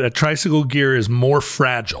 Adam, that a tricycle gear is more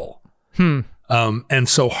fragile. And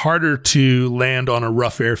so harder to land on a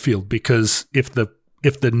rough airfield, because if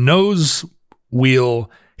the nose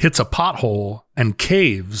wheel hits a pothole and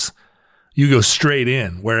caves, you go straight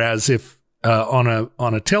in. Whereas if on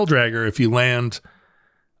a tail dragger, if you land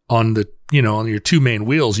on the on your 2 main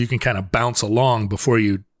wheels, you can kind of bounce along before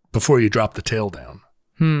you drop the tail down.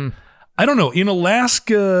 I don't know. In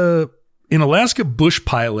Alaska bush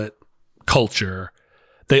pilot culture,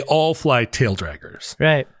 they all fly tail draggers.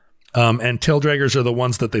 Right. And tail draggers are the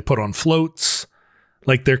ones that they put on floats.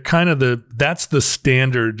 Like they're kind of that's the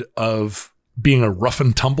standard of being a rough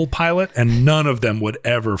and tumble pilot, and none of them would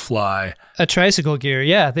ever fly a tricycle gear.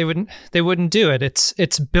 Yeah, they wouldn't do it.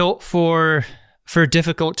 It's built for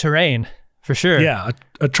difficult terrain, for sure. Yeah,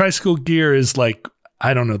 a tricycle gear is like,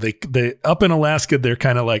 I don't know, they up in Alaska, they're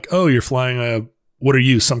kind of like, oh, you're flying what are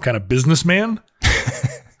you, some kind of businessman?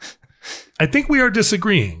 I think we are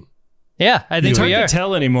disagreeing. Yeah, I think it's we hard are. to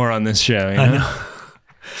tell anymore on this show. You know? I know.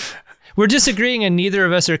 We're disagreeing and neither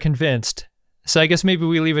of us are convinced. So I guess maybe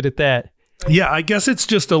we leave it at that. Yeah, I guess it's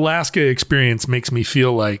just Alaska experience makes me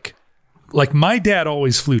feel like my dad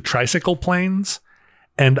always flew tricycle planes,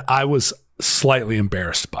 and I was slightly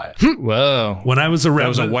embarrassed by it. Whoa. When I was around... That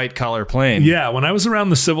was a white-collar plane. Yeah, when I was around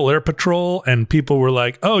the Civil Air Patrol and people were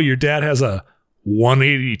like, oh, your dad has a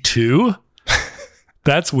 182?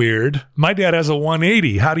 That's weird. My dad has a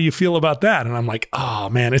 180. How do you feel about that? And I'm like, oh,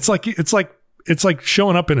 man, it's like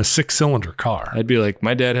showing up in a 6-cylinder car. I'd be like,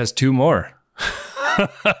 my dad has 2 more.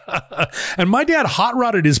 And my dad hot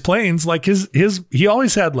rodded his planes. Like he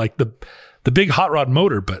always had like the big hot rod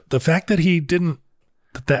motor, but the fact that he didn't,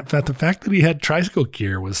 the fact that he had tricycle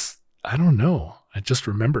gear was, I don't know. I just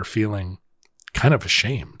remember feeling kind of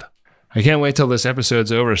ashamed. I can't wait till this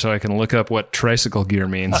episode's over so I can look up what tricycle gear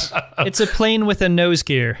means. It's a plane with a nose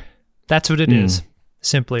gear. That's what it is.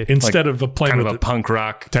 Simply. Instead of a plane kind with of a punk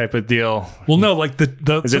rock type of deal. Well, no, like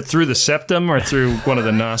the is it through the septum or through one of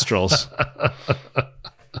the nostrils?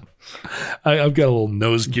 I've got a little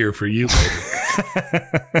nose gear for you.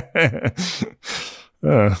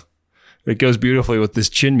 It goes beautifully with this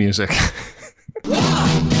chin music.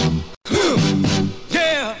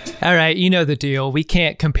 All right, you know the deal. We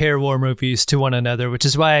can't compare war movies to one another, which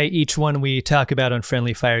is why each one we talk about on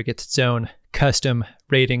Friendly Fire gets its own custom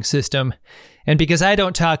rating system. And because I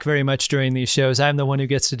don't talk very much during these shows, I'm the one who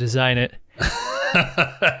gets to design it.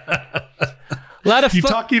 A lot of you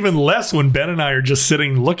talk even less when Ben and I are just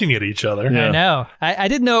sitting looking at each other. I know. I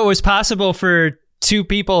didn't know it was possible for 2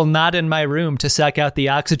 people not in my room to suck out the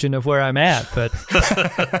oxygen of where I'm at, but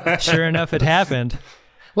sure enough, it happened.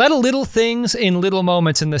 A lot of little things in little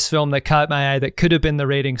moments in this film that caught my eye that could have been the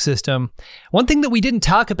rating system. One thing that we didn't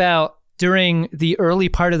talk about during the early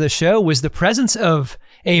part of the show was the presence of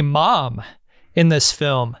a mom in this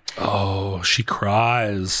film. Oh, she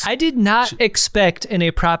cries. I did not expect in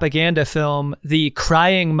a propaganda film the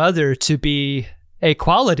crying mother to be a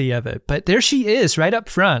quality of it, but there she is right up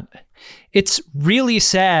front. It's really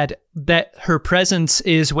sad that her presence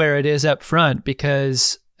is where it is up front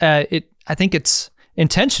because I think it's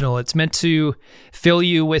intentional. It's meant to fill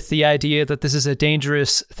you with the idea that this is a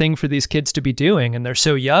dangerous thing for these kids to be doing, and they're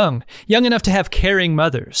so young enough to have caring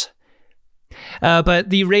mothers. But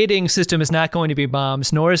the rating system is not going to be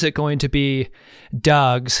moms, nor is it going to be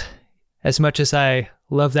dogs. As much as I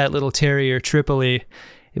love that little terrier, Tripoli,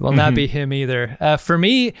 it will not be him either. For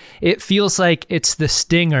me, it feels like it's the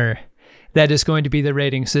Stinger that is going to be the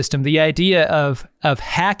rating system. The idea of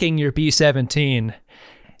hacking your B-17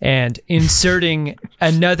 and inserting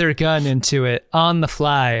another gun into it on the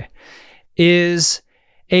fly is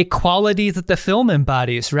a quality that the film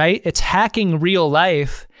embodies, right? It's hacking real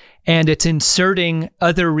life and it's inserting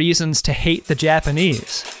other reasons to hate the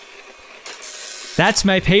Japanese. That's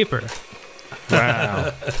my paper.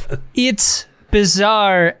 Wow. It's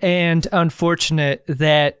bizarre and unfortunate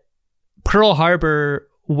that Pearl Harbor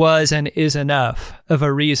was and is enough of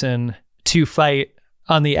a reason to fight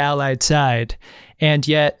on the Allied side. And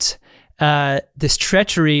yet, this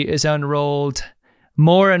treachery is unrolled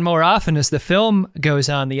more and more often as the film goes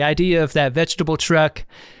on. The idea of that vegetable truck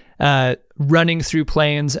running through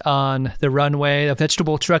planes on the runway, a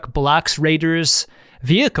vegetable truck blocks Rader's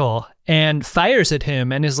vehicle and fires at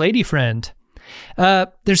him and his lady friend.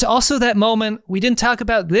 There's also that moment, we didn't talk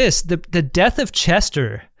about this, the death of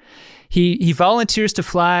Chester. He volunteers to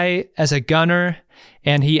fly as a gunner,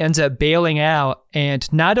 and he ends up bailing out.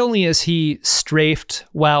 And not only is he strafed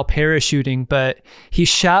while parachuting, but he's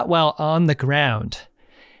shot while on the ground.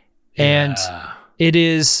 And it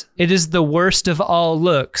is the worst of all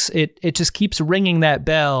looks. It just keeps ringing that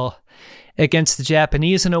bell against the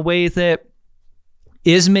Japanese in a way that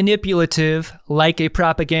is manipulative, like a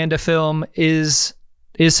propaganda film is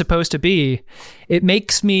supposed to be. It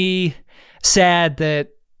makes me sad that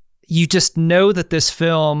you just know that this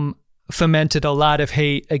film fomented a lot of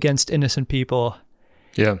hate against innocent people.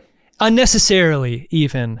 Yeah. Unnecessarily,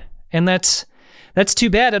 even. And that's too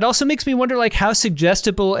bad. It also makes me wonder, like, how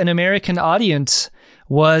suggestible an American audience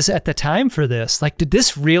was at the time for this. Like, did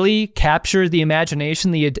this really capture the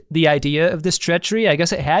imagination, the idea of this treachery? I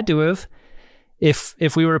guess it had to have,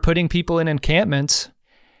 if we were putting people in encampments.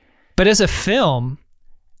 But as a film,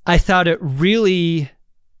 I thought it really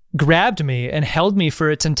grabbed me and held me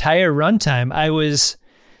for its entire runtime. I was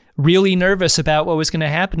really nervous about what was going to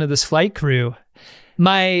happen to this flight crew.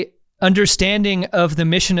 My understanding of the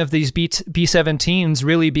mission of these B-17s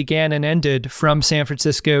really began and ended from San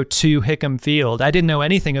Francisco to Hickam Field. I didn't know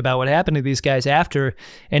anything about what happened to these guys after,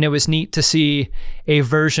 and it was neat to see a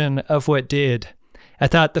version of what did. I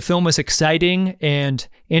thought the film was exciting and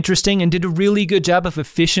interesting and did a really good job of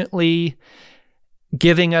efficiently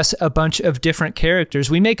giving us a bunch of different characters.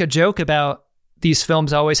 We make a joke about these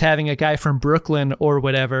films always having a guy from Brooklyn or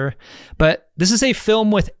whatever, but this is a film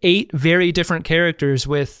with 8 very different characters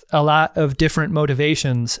with a lot of different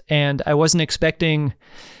motivations, and I wasn't expecting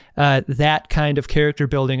that kind of character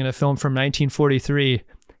building in a film from 1943.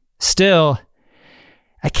 Still,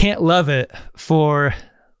 I can't love it for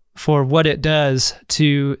what it does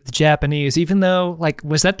to the Japanese, even though, like,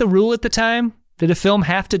 was that the rule at the time? Did a film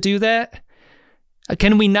have to do that?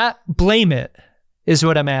 Can we not blame it, is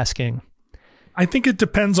what I'm asking. I think it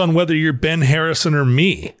depends on whether you're Ben Harrison or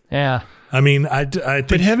me. Yeah. I mean, I think...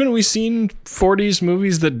 But haven't we seen 40s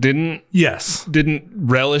movies that didn't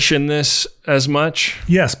relish in this as much?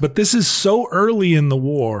 Yes, but this is so early in the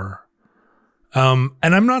war. And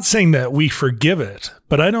I'm not saying that we forgive it,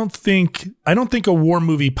 but I don't think a war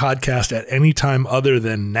movie podcast at any time other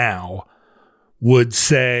than now would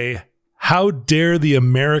say, how dare the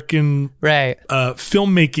American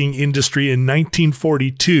filmmaking industry in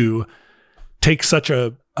 1942 take such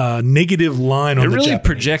a negative line on the They're really Japanese.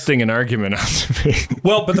 Projecting an argument onto me.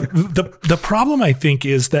 Well, but the problem, I think,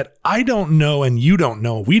 is that I don't know, and you don't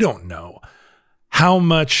know, we don't know how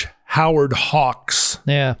much Howard Hawks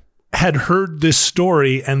had heard this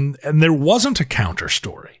story, and there wasn't a counter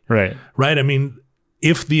story. Right. Right? I mean,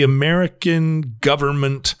 if the American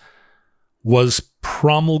government was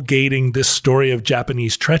promulgating this story of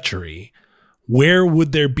Japanese treachery, where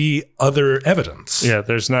would there be other evidence? Yeah,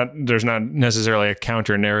 there's not necessarily a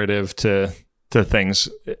counter narrative to things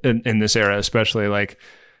in this era, especially. Like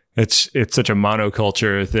it's such a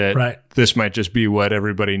monoculture that this might just be what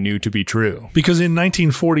everybody knew to be true. Because in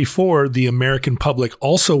 1944, the American public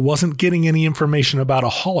also wasn't getting any information about a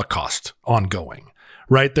Holocaust ongoing,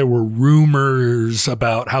 right? There were rumors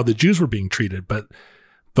about how the Jews were being treated, but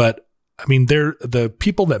I mean, the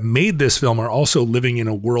people that made this film are also living in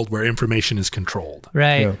a world where information is controlled.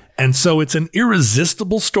 Right. Yeah. And so it's an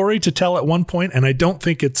irresistible story to tell at one point, and I don't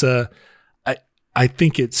think I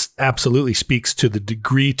think it's absolutely speaks to the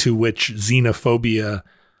degree to which xenophobia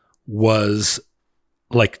was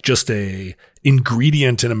like just a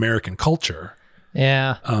ingredient in American culture.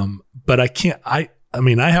 Yeah. But I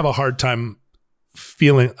mean, I have a hard time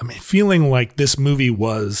feeling like this movie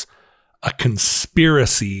was a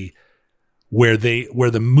conspiracy where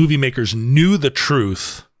the movie makers knew the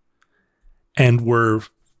truth and were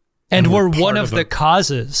one of the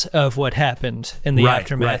causes of what happened in the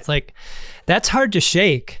aftermath. Right. Like, that's hard to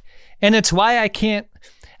shake. And it's why I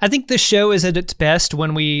think the show is at its best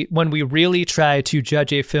when we really try to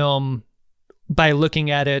judge a film by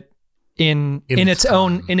looking at it in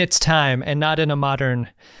its time and not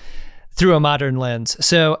through a modern lens.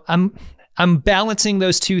 So I'm balancing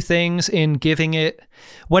those two things in giving it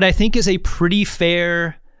what I think is a pretty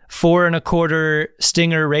fair 4.25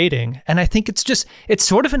 Stinger rating. And I think it's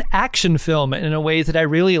sort of an action film in a way that I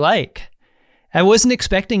really like. I wasn't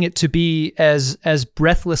expecting it to be as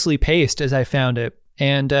breathlessly paced as I found it.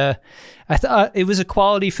 And I thought it was a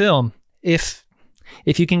quality film. If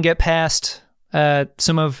you can get past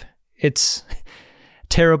some of its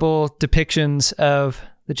terrible depictions of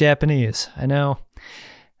the Japanese. I know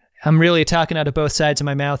I'm really talking out of both sides of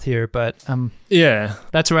my mouth here, but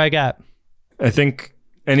that's where I got. I think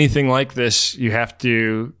anything like this, you have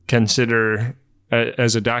to consider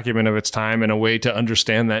as a document of its time and a way to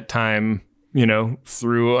understand that time,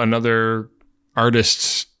 through another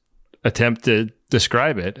artist's attempt to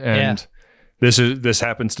describe it. And this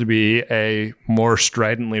happens to be a more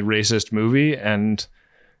stridently racist movie. And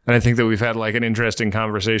I think that we've had like an interesting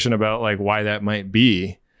conversation about like why that might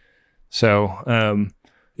be. So,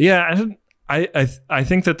 I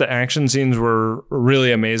think that the action scenes were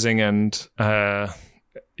really amazing and,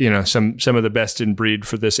 some of the best in breed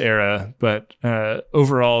for this era. But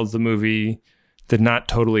overall, the movie did not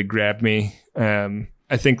totally grab me.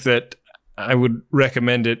 I think that I would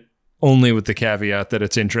recommend it only with the caveat that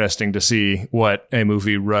it's interesting to see what a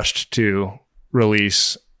movie rushed to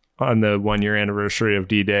release on the 1-year anniversary of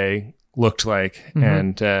D-Day looked like.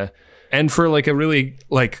 Mm-hmm. And for like a really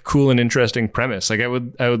like cool and interesting premise. Like I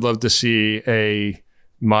would love to see a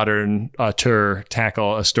modern auteur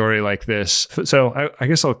tackle a story like this. So I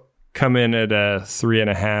guess I'll come in at a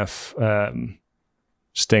 3.5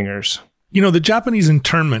 Stingers. The Japanese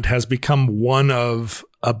internment has become one of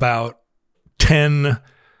about 10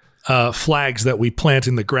 flags that we plant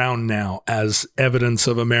in the ground now as evidence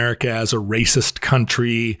of America as a racist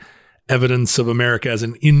country, evidence of America as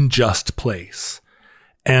an unjust place.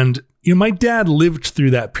 And my dad lived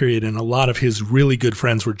through that period, and a lot of his really good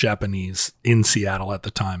friends were Japanese in Seattle at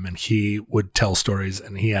the time, and he would tell stories,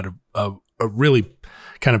 and he had a really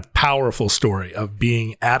kind of powerful story of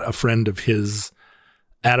being at a friend of his,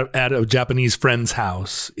 at a Japanese friend's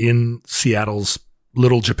house in Seattle's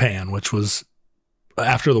Little Japan, which was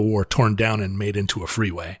after the war torn down and made into a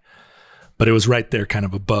freeway. But it was right there kind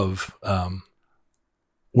of above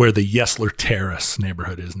where the Yesler Terrace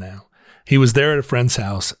neighborhood is now. He was there at a friend's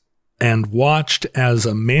house and watched as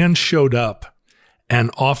a man showed up and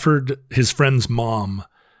offered his friend's mom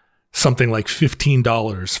something like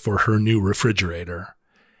 $15 for her new refrigerator.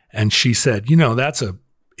 And she said, that's a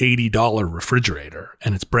 $80 refrigerator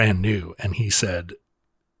and it's brand new. And he said,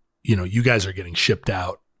 you guys are getting shipped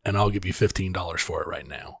out and I'll give you $15 for it right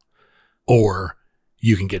now. Or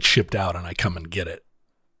you can get shipped out and I come and get it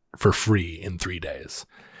for free in 3 days.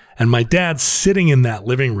 And my dad's sitting in that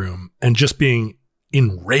living room and just being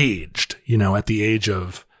enraged, at the age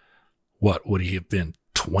of, what would he have been,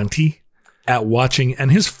 20? At watching,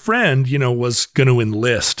 and his friend, was going to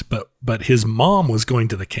enlist, but his mom was going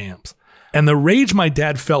to the camps. And the rage my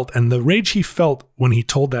dad felt, and the rage he felt when he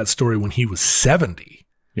told that story when he was 70,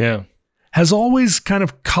 has always kind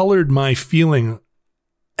of colored my feeling.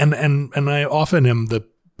 And I often am the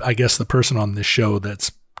person on this show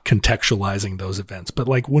that's contextualizing those events. But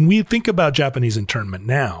like when we think about Japanese internment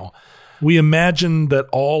now, we imagine that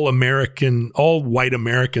all white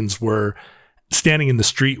Americans were standing in the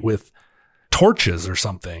street with torches or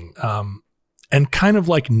something. And kind of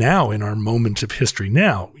like now in our moment of history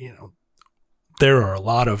now, there are a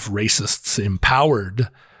lot of racists empowered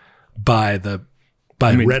by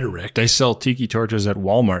rhetoric. They sell tiki torches at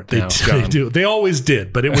Walmart. They do. They always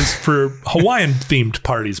did, but it was for Hawaiian themed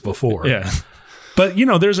parties before. Yeah. But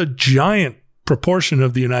there's a giant proportion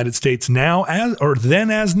of the United States now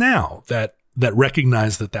as now that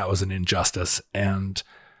recognize that was an injustice. And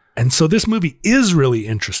so this movie is really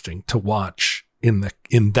interesting to watch in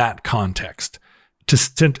that context,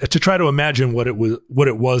 to try to imagine what it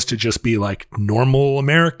was to just be like normal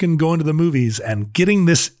American going to the movies and getting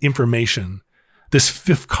this information, this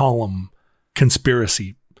fifth column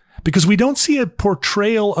conspiracy, because we don't see a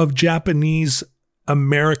portrayal of Japanese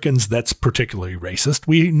Americans that's particularly racist.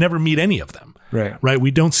 We never meet any of them. Right.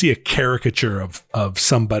 We don't see a caricature of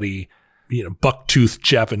somebody, buck-toothed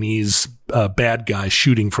Japanese bad guy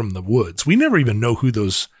shooting from the woods. We never even know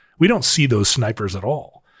we don't see those snipers at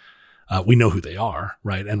all. We know who they are,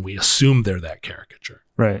 right? And we assume they're that caricature.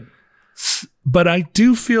 Right. But I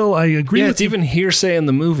do feel I agree with it's even hearsay in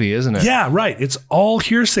the movie, isn't it? Yeah, right. It's all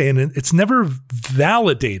hearsay and it's never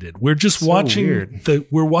validated. We're just watching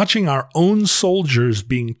we're watching our own soldiers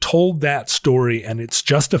being told that story and it's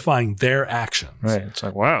justifying their actions. Right. It's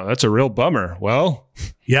like, wow, that's a real bummer. Well,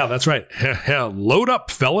 yeah, that's right. Load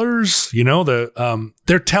up, fellers.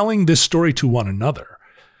 They're telling this story to one another.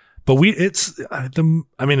 But it's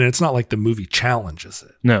not like the movie challenges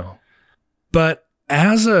it. No. But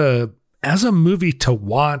as a movie to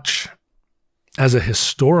watch, as a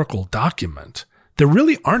historical document, there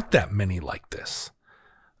really aren't that many like this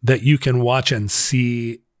that you can watch and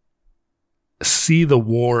see the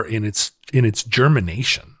war in its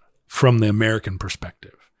germination from the American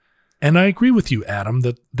perspective. And I agree with you, Adam,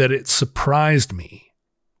 that it surprised me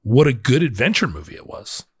what a good adventure movie it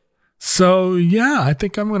was. So yeah, I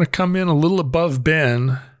think I'm going to come in a little above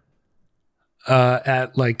Ben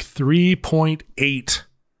at like 3.8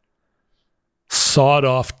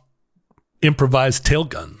 sawed-off improvised tail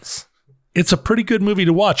guns. It's a pretty good movie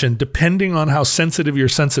to watch, and depending on how sensitive your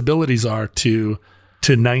sensibilities are to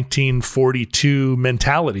 1942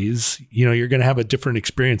 mentalities, you're going to have a different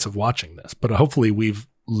experience of watching this. But hopefully we've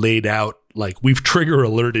laid out, we've trigger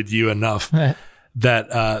alerted you enough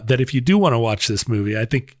that if you do want to watch this movie, I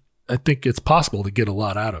think it's possible to get a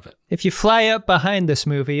lot out of it. If you fly up behind this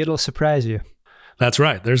movie, it'll surprise you. That's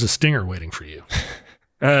right. There's a stinger waiting for you.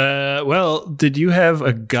 Well, did you have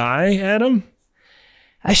a guy, Adam?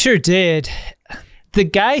 I sure did. The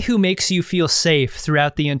guy who makes you feel safe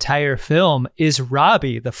throughout the entire film is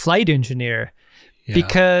Robbie, the flight engineer. Yeah.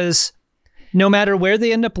 Because no matter where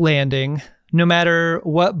they end up landing, no matter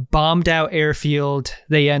what bombed out airfield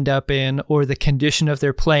they end up in or the condition of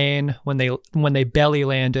their plane when they belly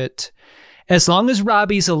land it, as long as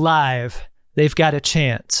Robbie's alive, they've got a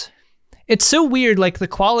chance. It's so weird, the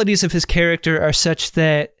qualities of his character are such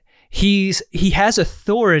that he has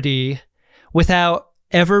authority without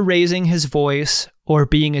ever raising his voice or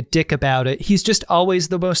being a dick about it. He's just always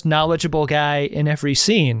the most knowledgeable guy in every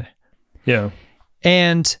scene. Yeah.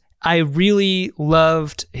 And I really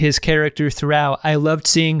loved his character throughout. I loved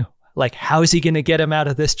seeing Like, how's he going to get him out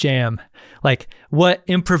of this jam? Like, what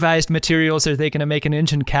improvised materials are they going to make an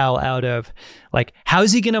engine cowl out of? Like,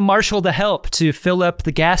 how's he going to marshal the help to fill up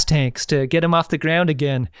the gas tanks to get him off the ground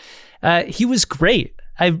again? He was great.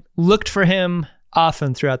 I looked for him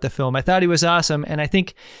often throughout the film. I thought he was awesome. And I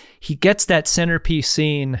think he gets that centerpiece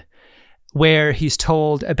scene where he's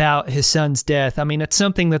told about his son's death. I mean, it's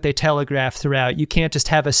something that they telegraph throughout. You can't just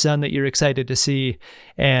have a son that you're excited to see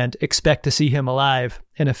and expect to see him alive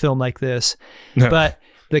in a film like this. No. But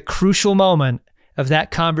the crucial moment of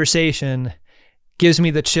that conversation gives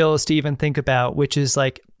me the chills to even think about, which is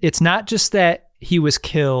like, it's not just that he was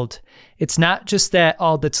killed. It's not just that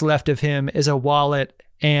all that's left of him is a wallet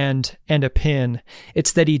and a pin.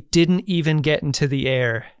 It's that he didn't even get into the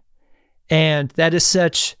air. And that is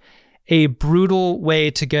such a brutal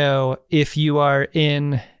way to go if you are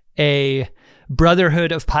in a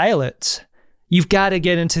brotherhood of pilots. You've got to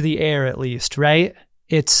get into the air at least, right?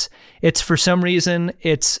 It's for some reason,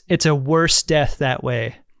 it's a worse death that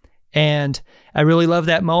way. And I really love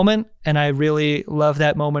that moment, and I really love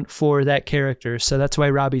that moment for that character. So that's why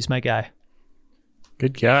Robbie's my guy.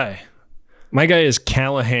 Good guy. My guy is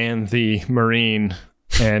Callahan, the Marine,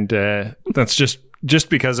 and that's just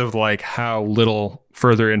because of like how little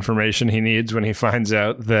further information he needs when he finds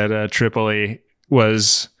out that Tripoli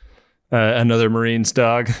was another Marine's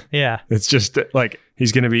dog. Yeah. It's just like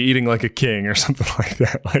he's going to be eating like a king or something like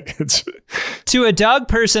that. Like, it's to a dog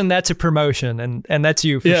person, that's a promotion, and that's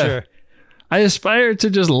you for sure. I aspire to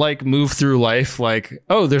just like move through life like,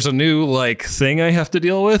 oh, there's a new like thing I have to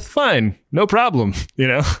deal with. Fine. No problem. You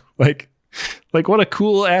know, like what a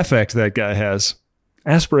cool affect that guy has.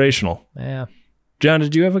 Aspirational. Yeah. John,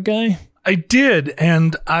 did you have a guy? I did,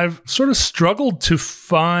 and I've sort of struggled to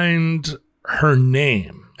find her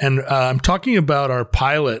name. And I'm talking about our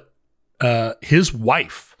pilot, his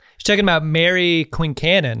wife. She's talking about Mary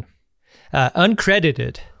Quincannon,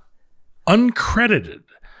 uncredited. Uncredited,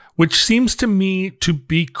 which seems to me to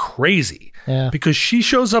be crazy. Yeah. Because she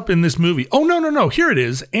shows up in this movie. Oh, no. Here it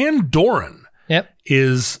is. Ann Doran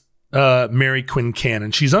is Mary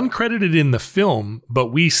Quincannon. She's uncredited in the film, but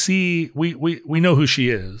we know who she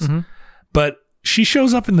is. Mm-hmm. But she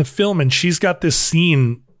shows up in the film, and she's got this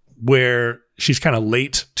scene where she's kind of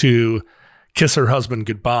late to kiss her husband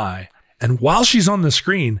goodbye. And while she's on the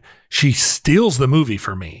screen, she steals the movie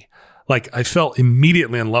for me. Like, I felt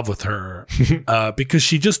immediately in love with her because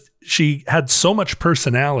she had so much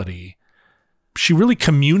personality. She really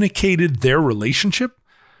communicated their relationship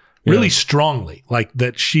really strongly, like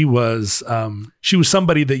that she was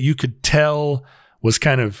somebody that you could tell was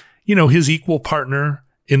kind of, his equal partner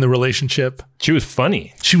in the relationship. She was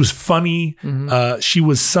funny. Mm-hmm. She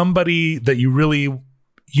was somebody that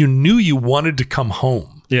you knew you wanted to come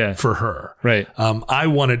home for her. Right. I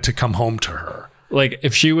wanted to come home to her. Like,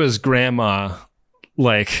 if she was grandma,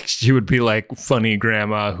 like, she would be like funny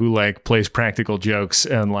grandma who like plays practical jokes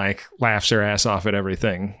and like laughs her ass off at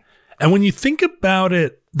everything. And when you think about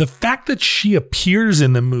it, the fact that she appears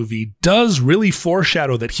in the movie does really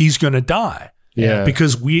foreshadow that he's going to die. Yeah.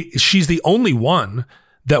 Because she's the only one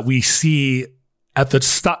that we see at the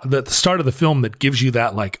start of the film that gives you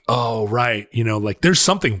that like, oh, right. Like there's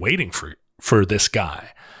something waiting for this guy,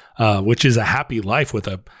 which is a happy life with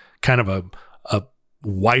a kind of a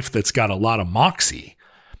wife that's got a lot of moxie.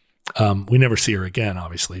 We never see her again,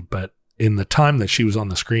 obviously, but in the time that she was on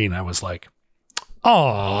the screen, I was like,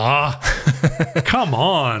 aw, come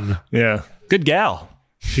on. Yeah. Good gal.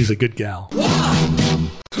 She's a good gal.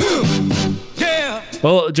 Yeah.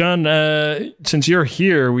 Well, John, since you're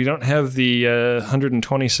here, we don't have the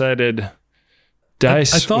 120-sided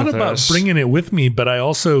dice. I thought with about us. bringing it with me, but I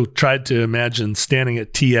also tried to imagine standing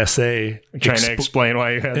at TSA. Trying to explain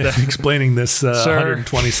why you had that. Explaining this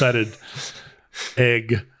 120-sided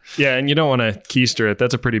egg. Yeah, and you don't want to keister it.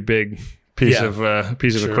 That's a pretty big piece of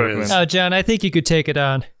equipment. Oh, John, I think you could take it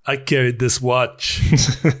on. I carried this watch.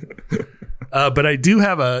 But I do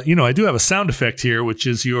have a sound effect here, which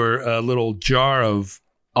is your little jar of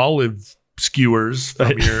olive skewers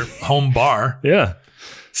from your home bar. Yeah.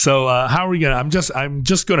 So how are we gonna? I'm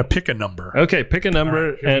just gonna pick a number. Okay, pick a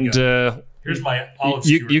number, right, and here's my olive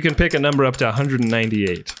skewer. You can pick a number up to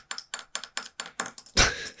 198.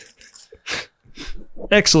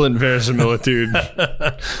 Excellent verisimilitude.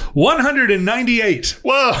 198.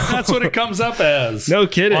 Whoa, that's what it comes up as. No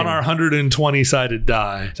kidding. On our 120-sided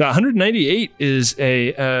die. So 198 is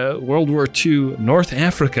a World War II North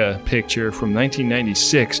Africa picture from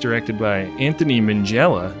 1996, directed by Anthony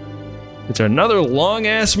Minghella. It's another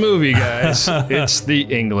long-ass movie, guys. It's The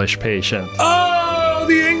English Patient. Oh,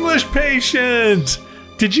 The English Patient!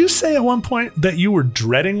 Did you say at one point that you were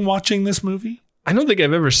dreading watching this movie? I don't think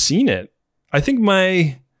I've ever seen it. I think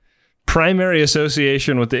my primary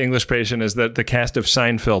association with The English Patient is that the cast of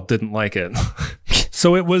Seinfeld didn't like it.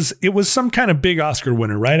 So it was some kind of big Oscar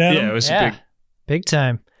winner, right, Adam? Yeah, it was big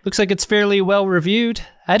time. Looks like it's fairly well reviewed.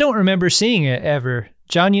 I don't remember seeing it ever.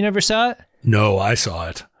 John, you never saw it? No, I saw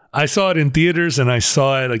it. I saw it in theaters and I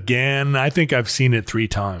saw it again. I think I've seen it 3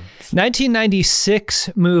 times. 1996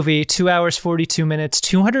 movie, 2 hours, 42 minutes,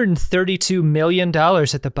 $232 million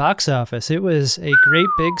at the box office. It was a great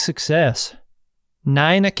big success.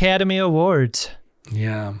 9 Academy Awards.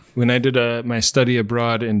 Yeah. When I did my study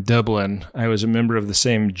abroad in Dublin, I was a member of the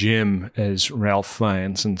same gym as Ralph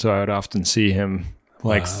Fiennes, and so I would often see him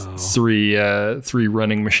like three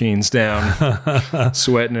running machines down,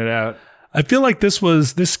 sweating it out. I feel like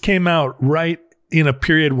this came out right in a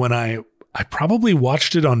period when I probably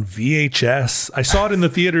watched it on VHS. I saw it in the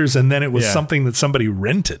theaters, and then it was something that somebody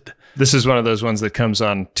rented. This is one of those ones that comes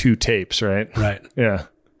on 2 tapes, right? Right. Yeah.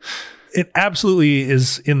 It absolutely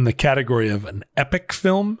is in the category of an epic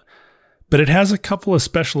film, but it has a couple of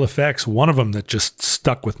special effects. One of them that just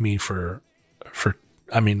stuck with me for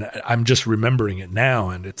I mean, I'm just remembering it now,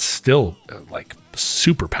 and it's still like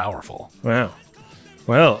super powerful. Wow.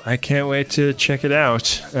 Well, I can't wait to check it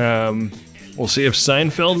out. We'll see if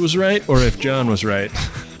Seinfeld was right or if John was right.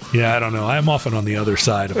 Yeah, I don't know. I'm often on the other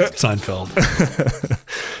side of Seinfeld.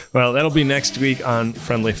 Well, that'll be next week on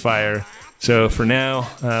Friendly Fire. So for now,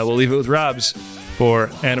 we'll leave it with Robs. For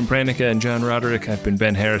Adam Pranica and John Roderick, I've been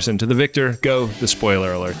Ben Harrison. To the victor, go the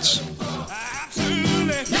spoiler alerts.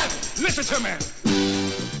 Listen to me.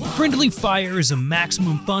 Friendly Fire is a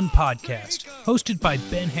Maximum Fun podcast hosted by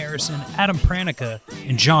Ben Harrison, Adam Pranica,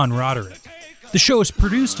 and John Roderick. The show is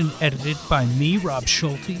produced and edited by me, Rob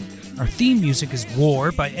Schulte. Our theme music is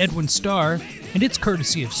War by Edwin Starr, and it's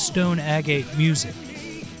courtesy of Stone Agate Music.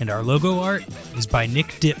 And our logo art is by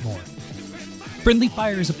Nick Ditmore. Friendly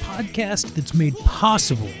Fire is a podcast that's made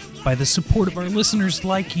possible by the support of our listeners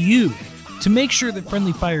like you. To make sure that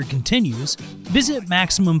Friendly Fire continues, visit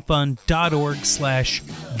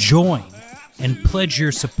MaximumFun.org/join and pledge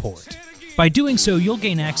your support. By doing so, you'll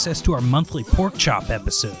gain access to our monthly Pork Chop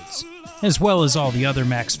episodes, as well as all the other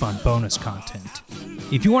Max Fun bonus content.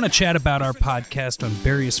 If you want to chat about our podcast on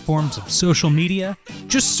various forms of social media,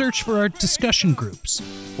 just search for our discussion groups,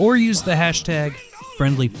 or use the hashtag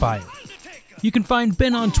 #FriendlyFire. You can find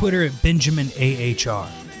Ben on Twitter at BenjaminAHR.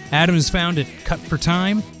 Adam is found at Cut for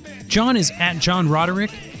Time. John is at John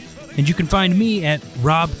Roderick. And you can find me at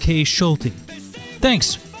Rob K. Schulte.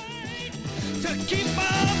 Thanks. To keep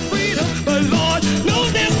our freedom, the Lord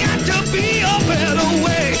knows there's got to be a better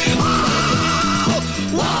way.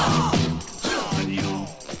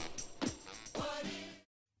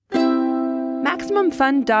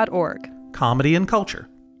 MaximumFun.org. Comedy and culture.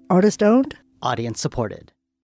 Artist owned. Audience supported.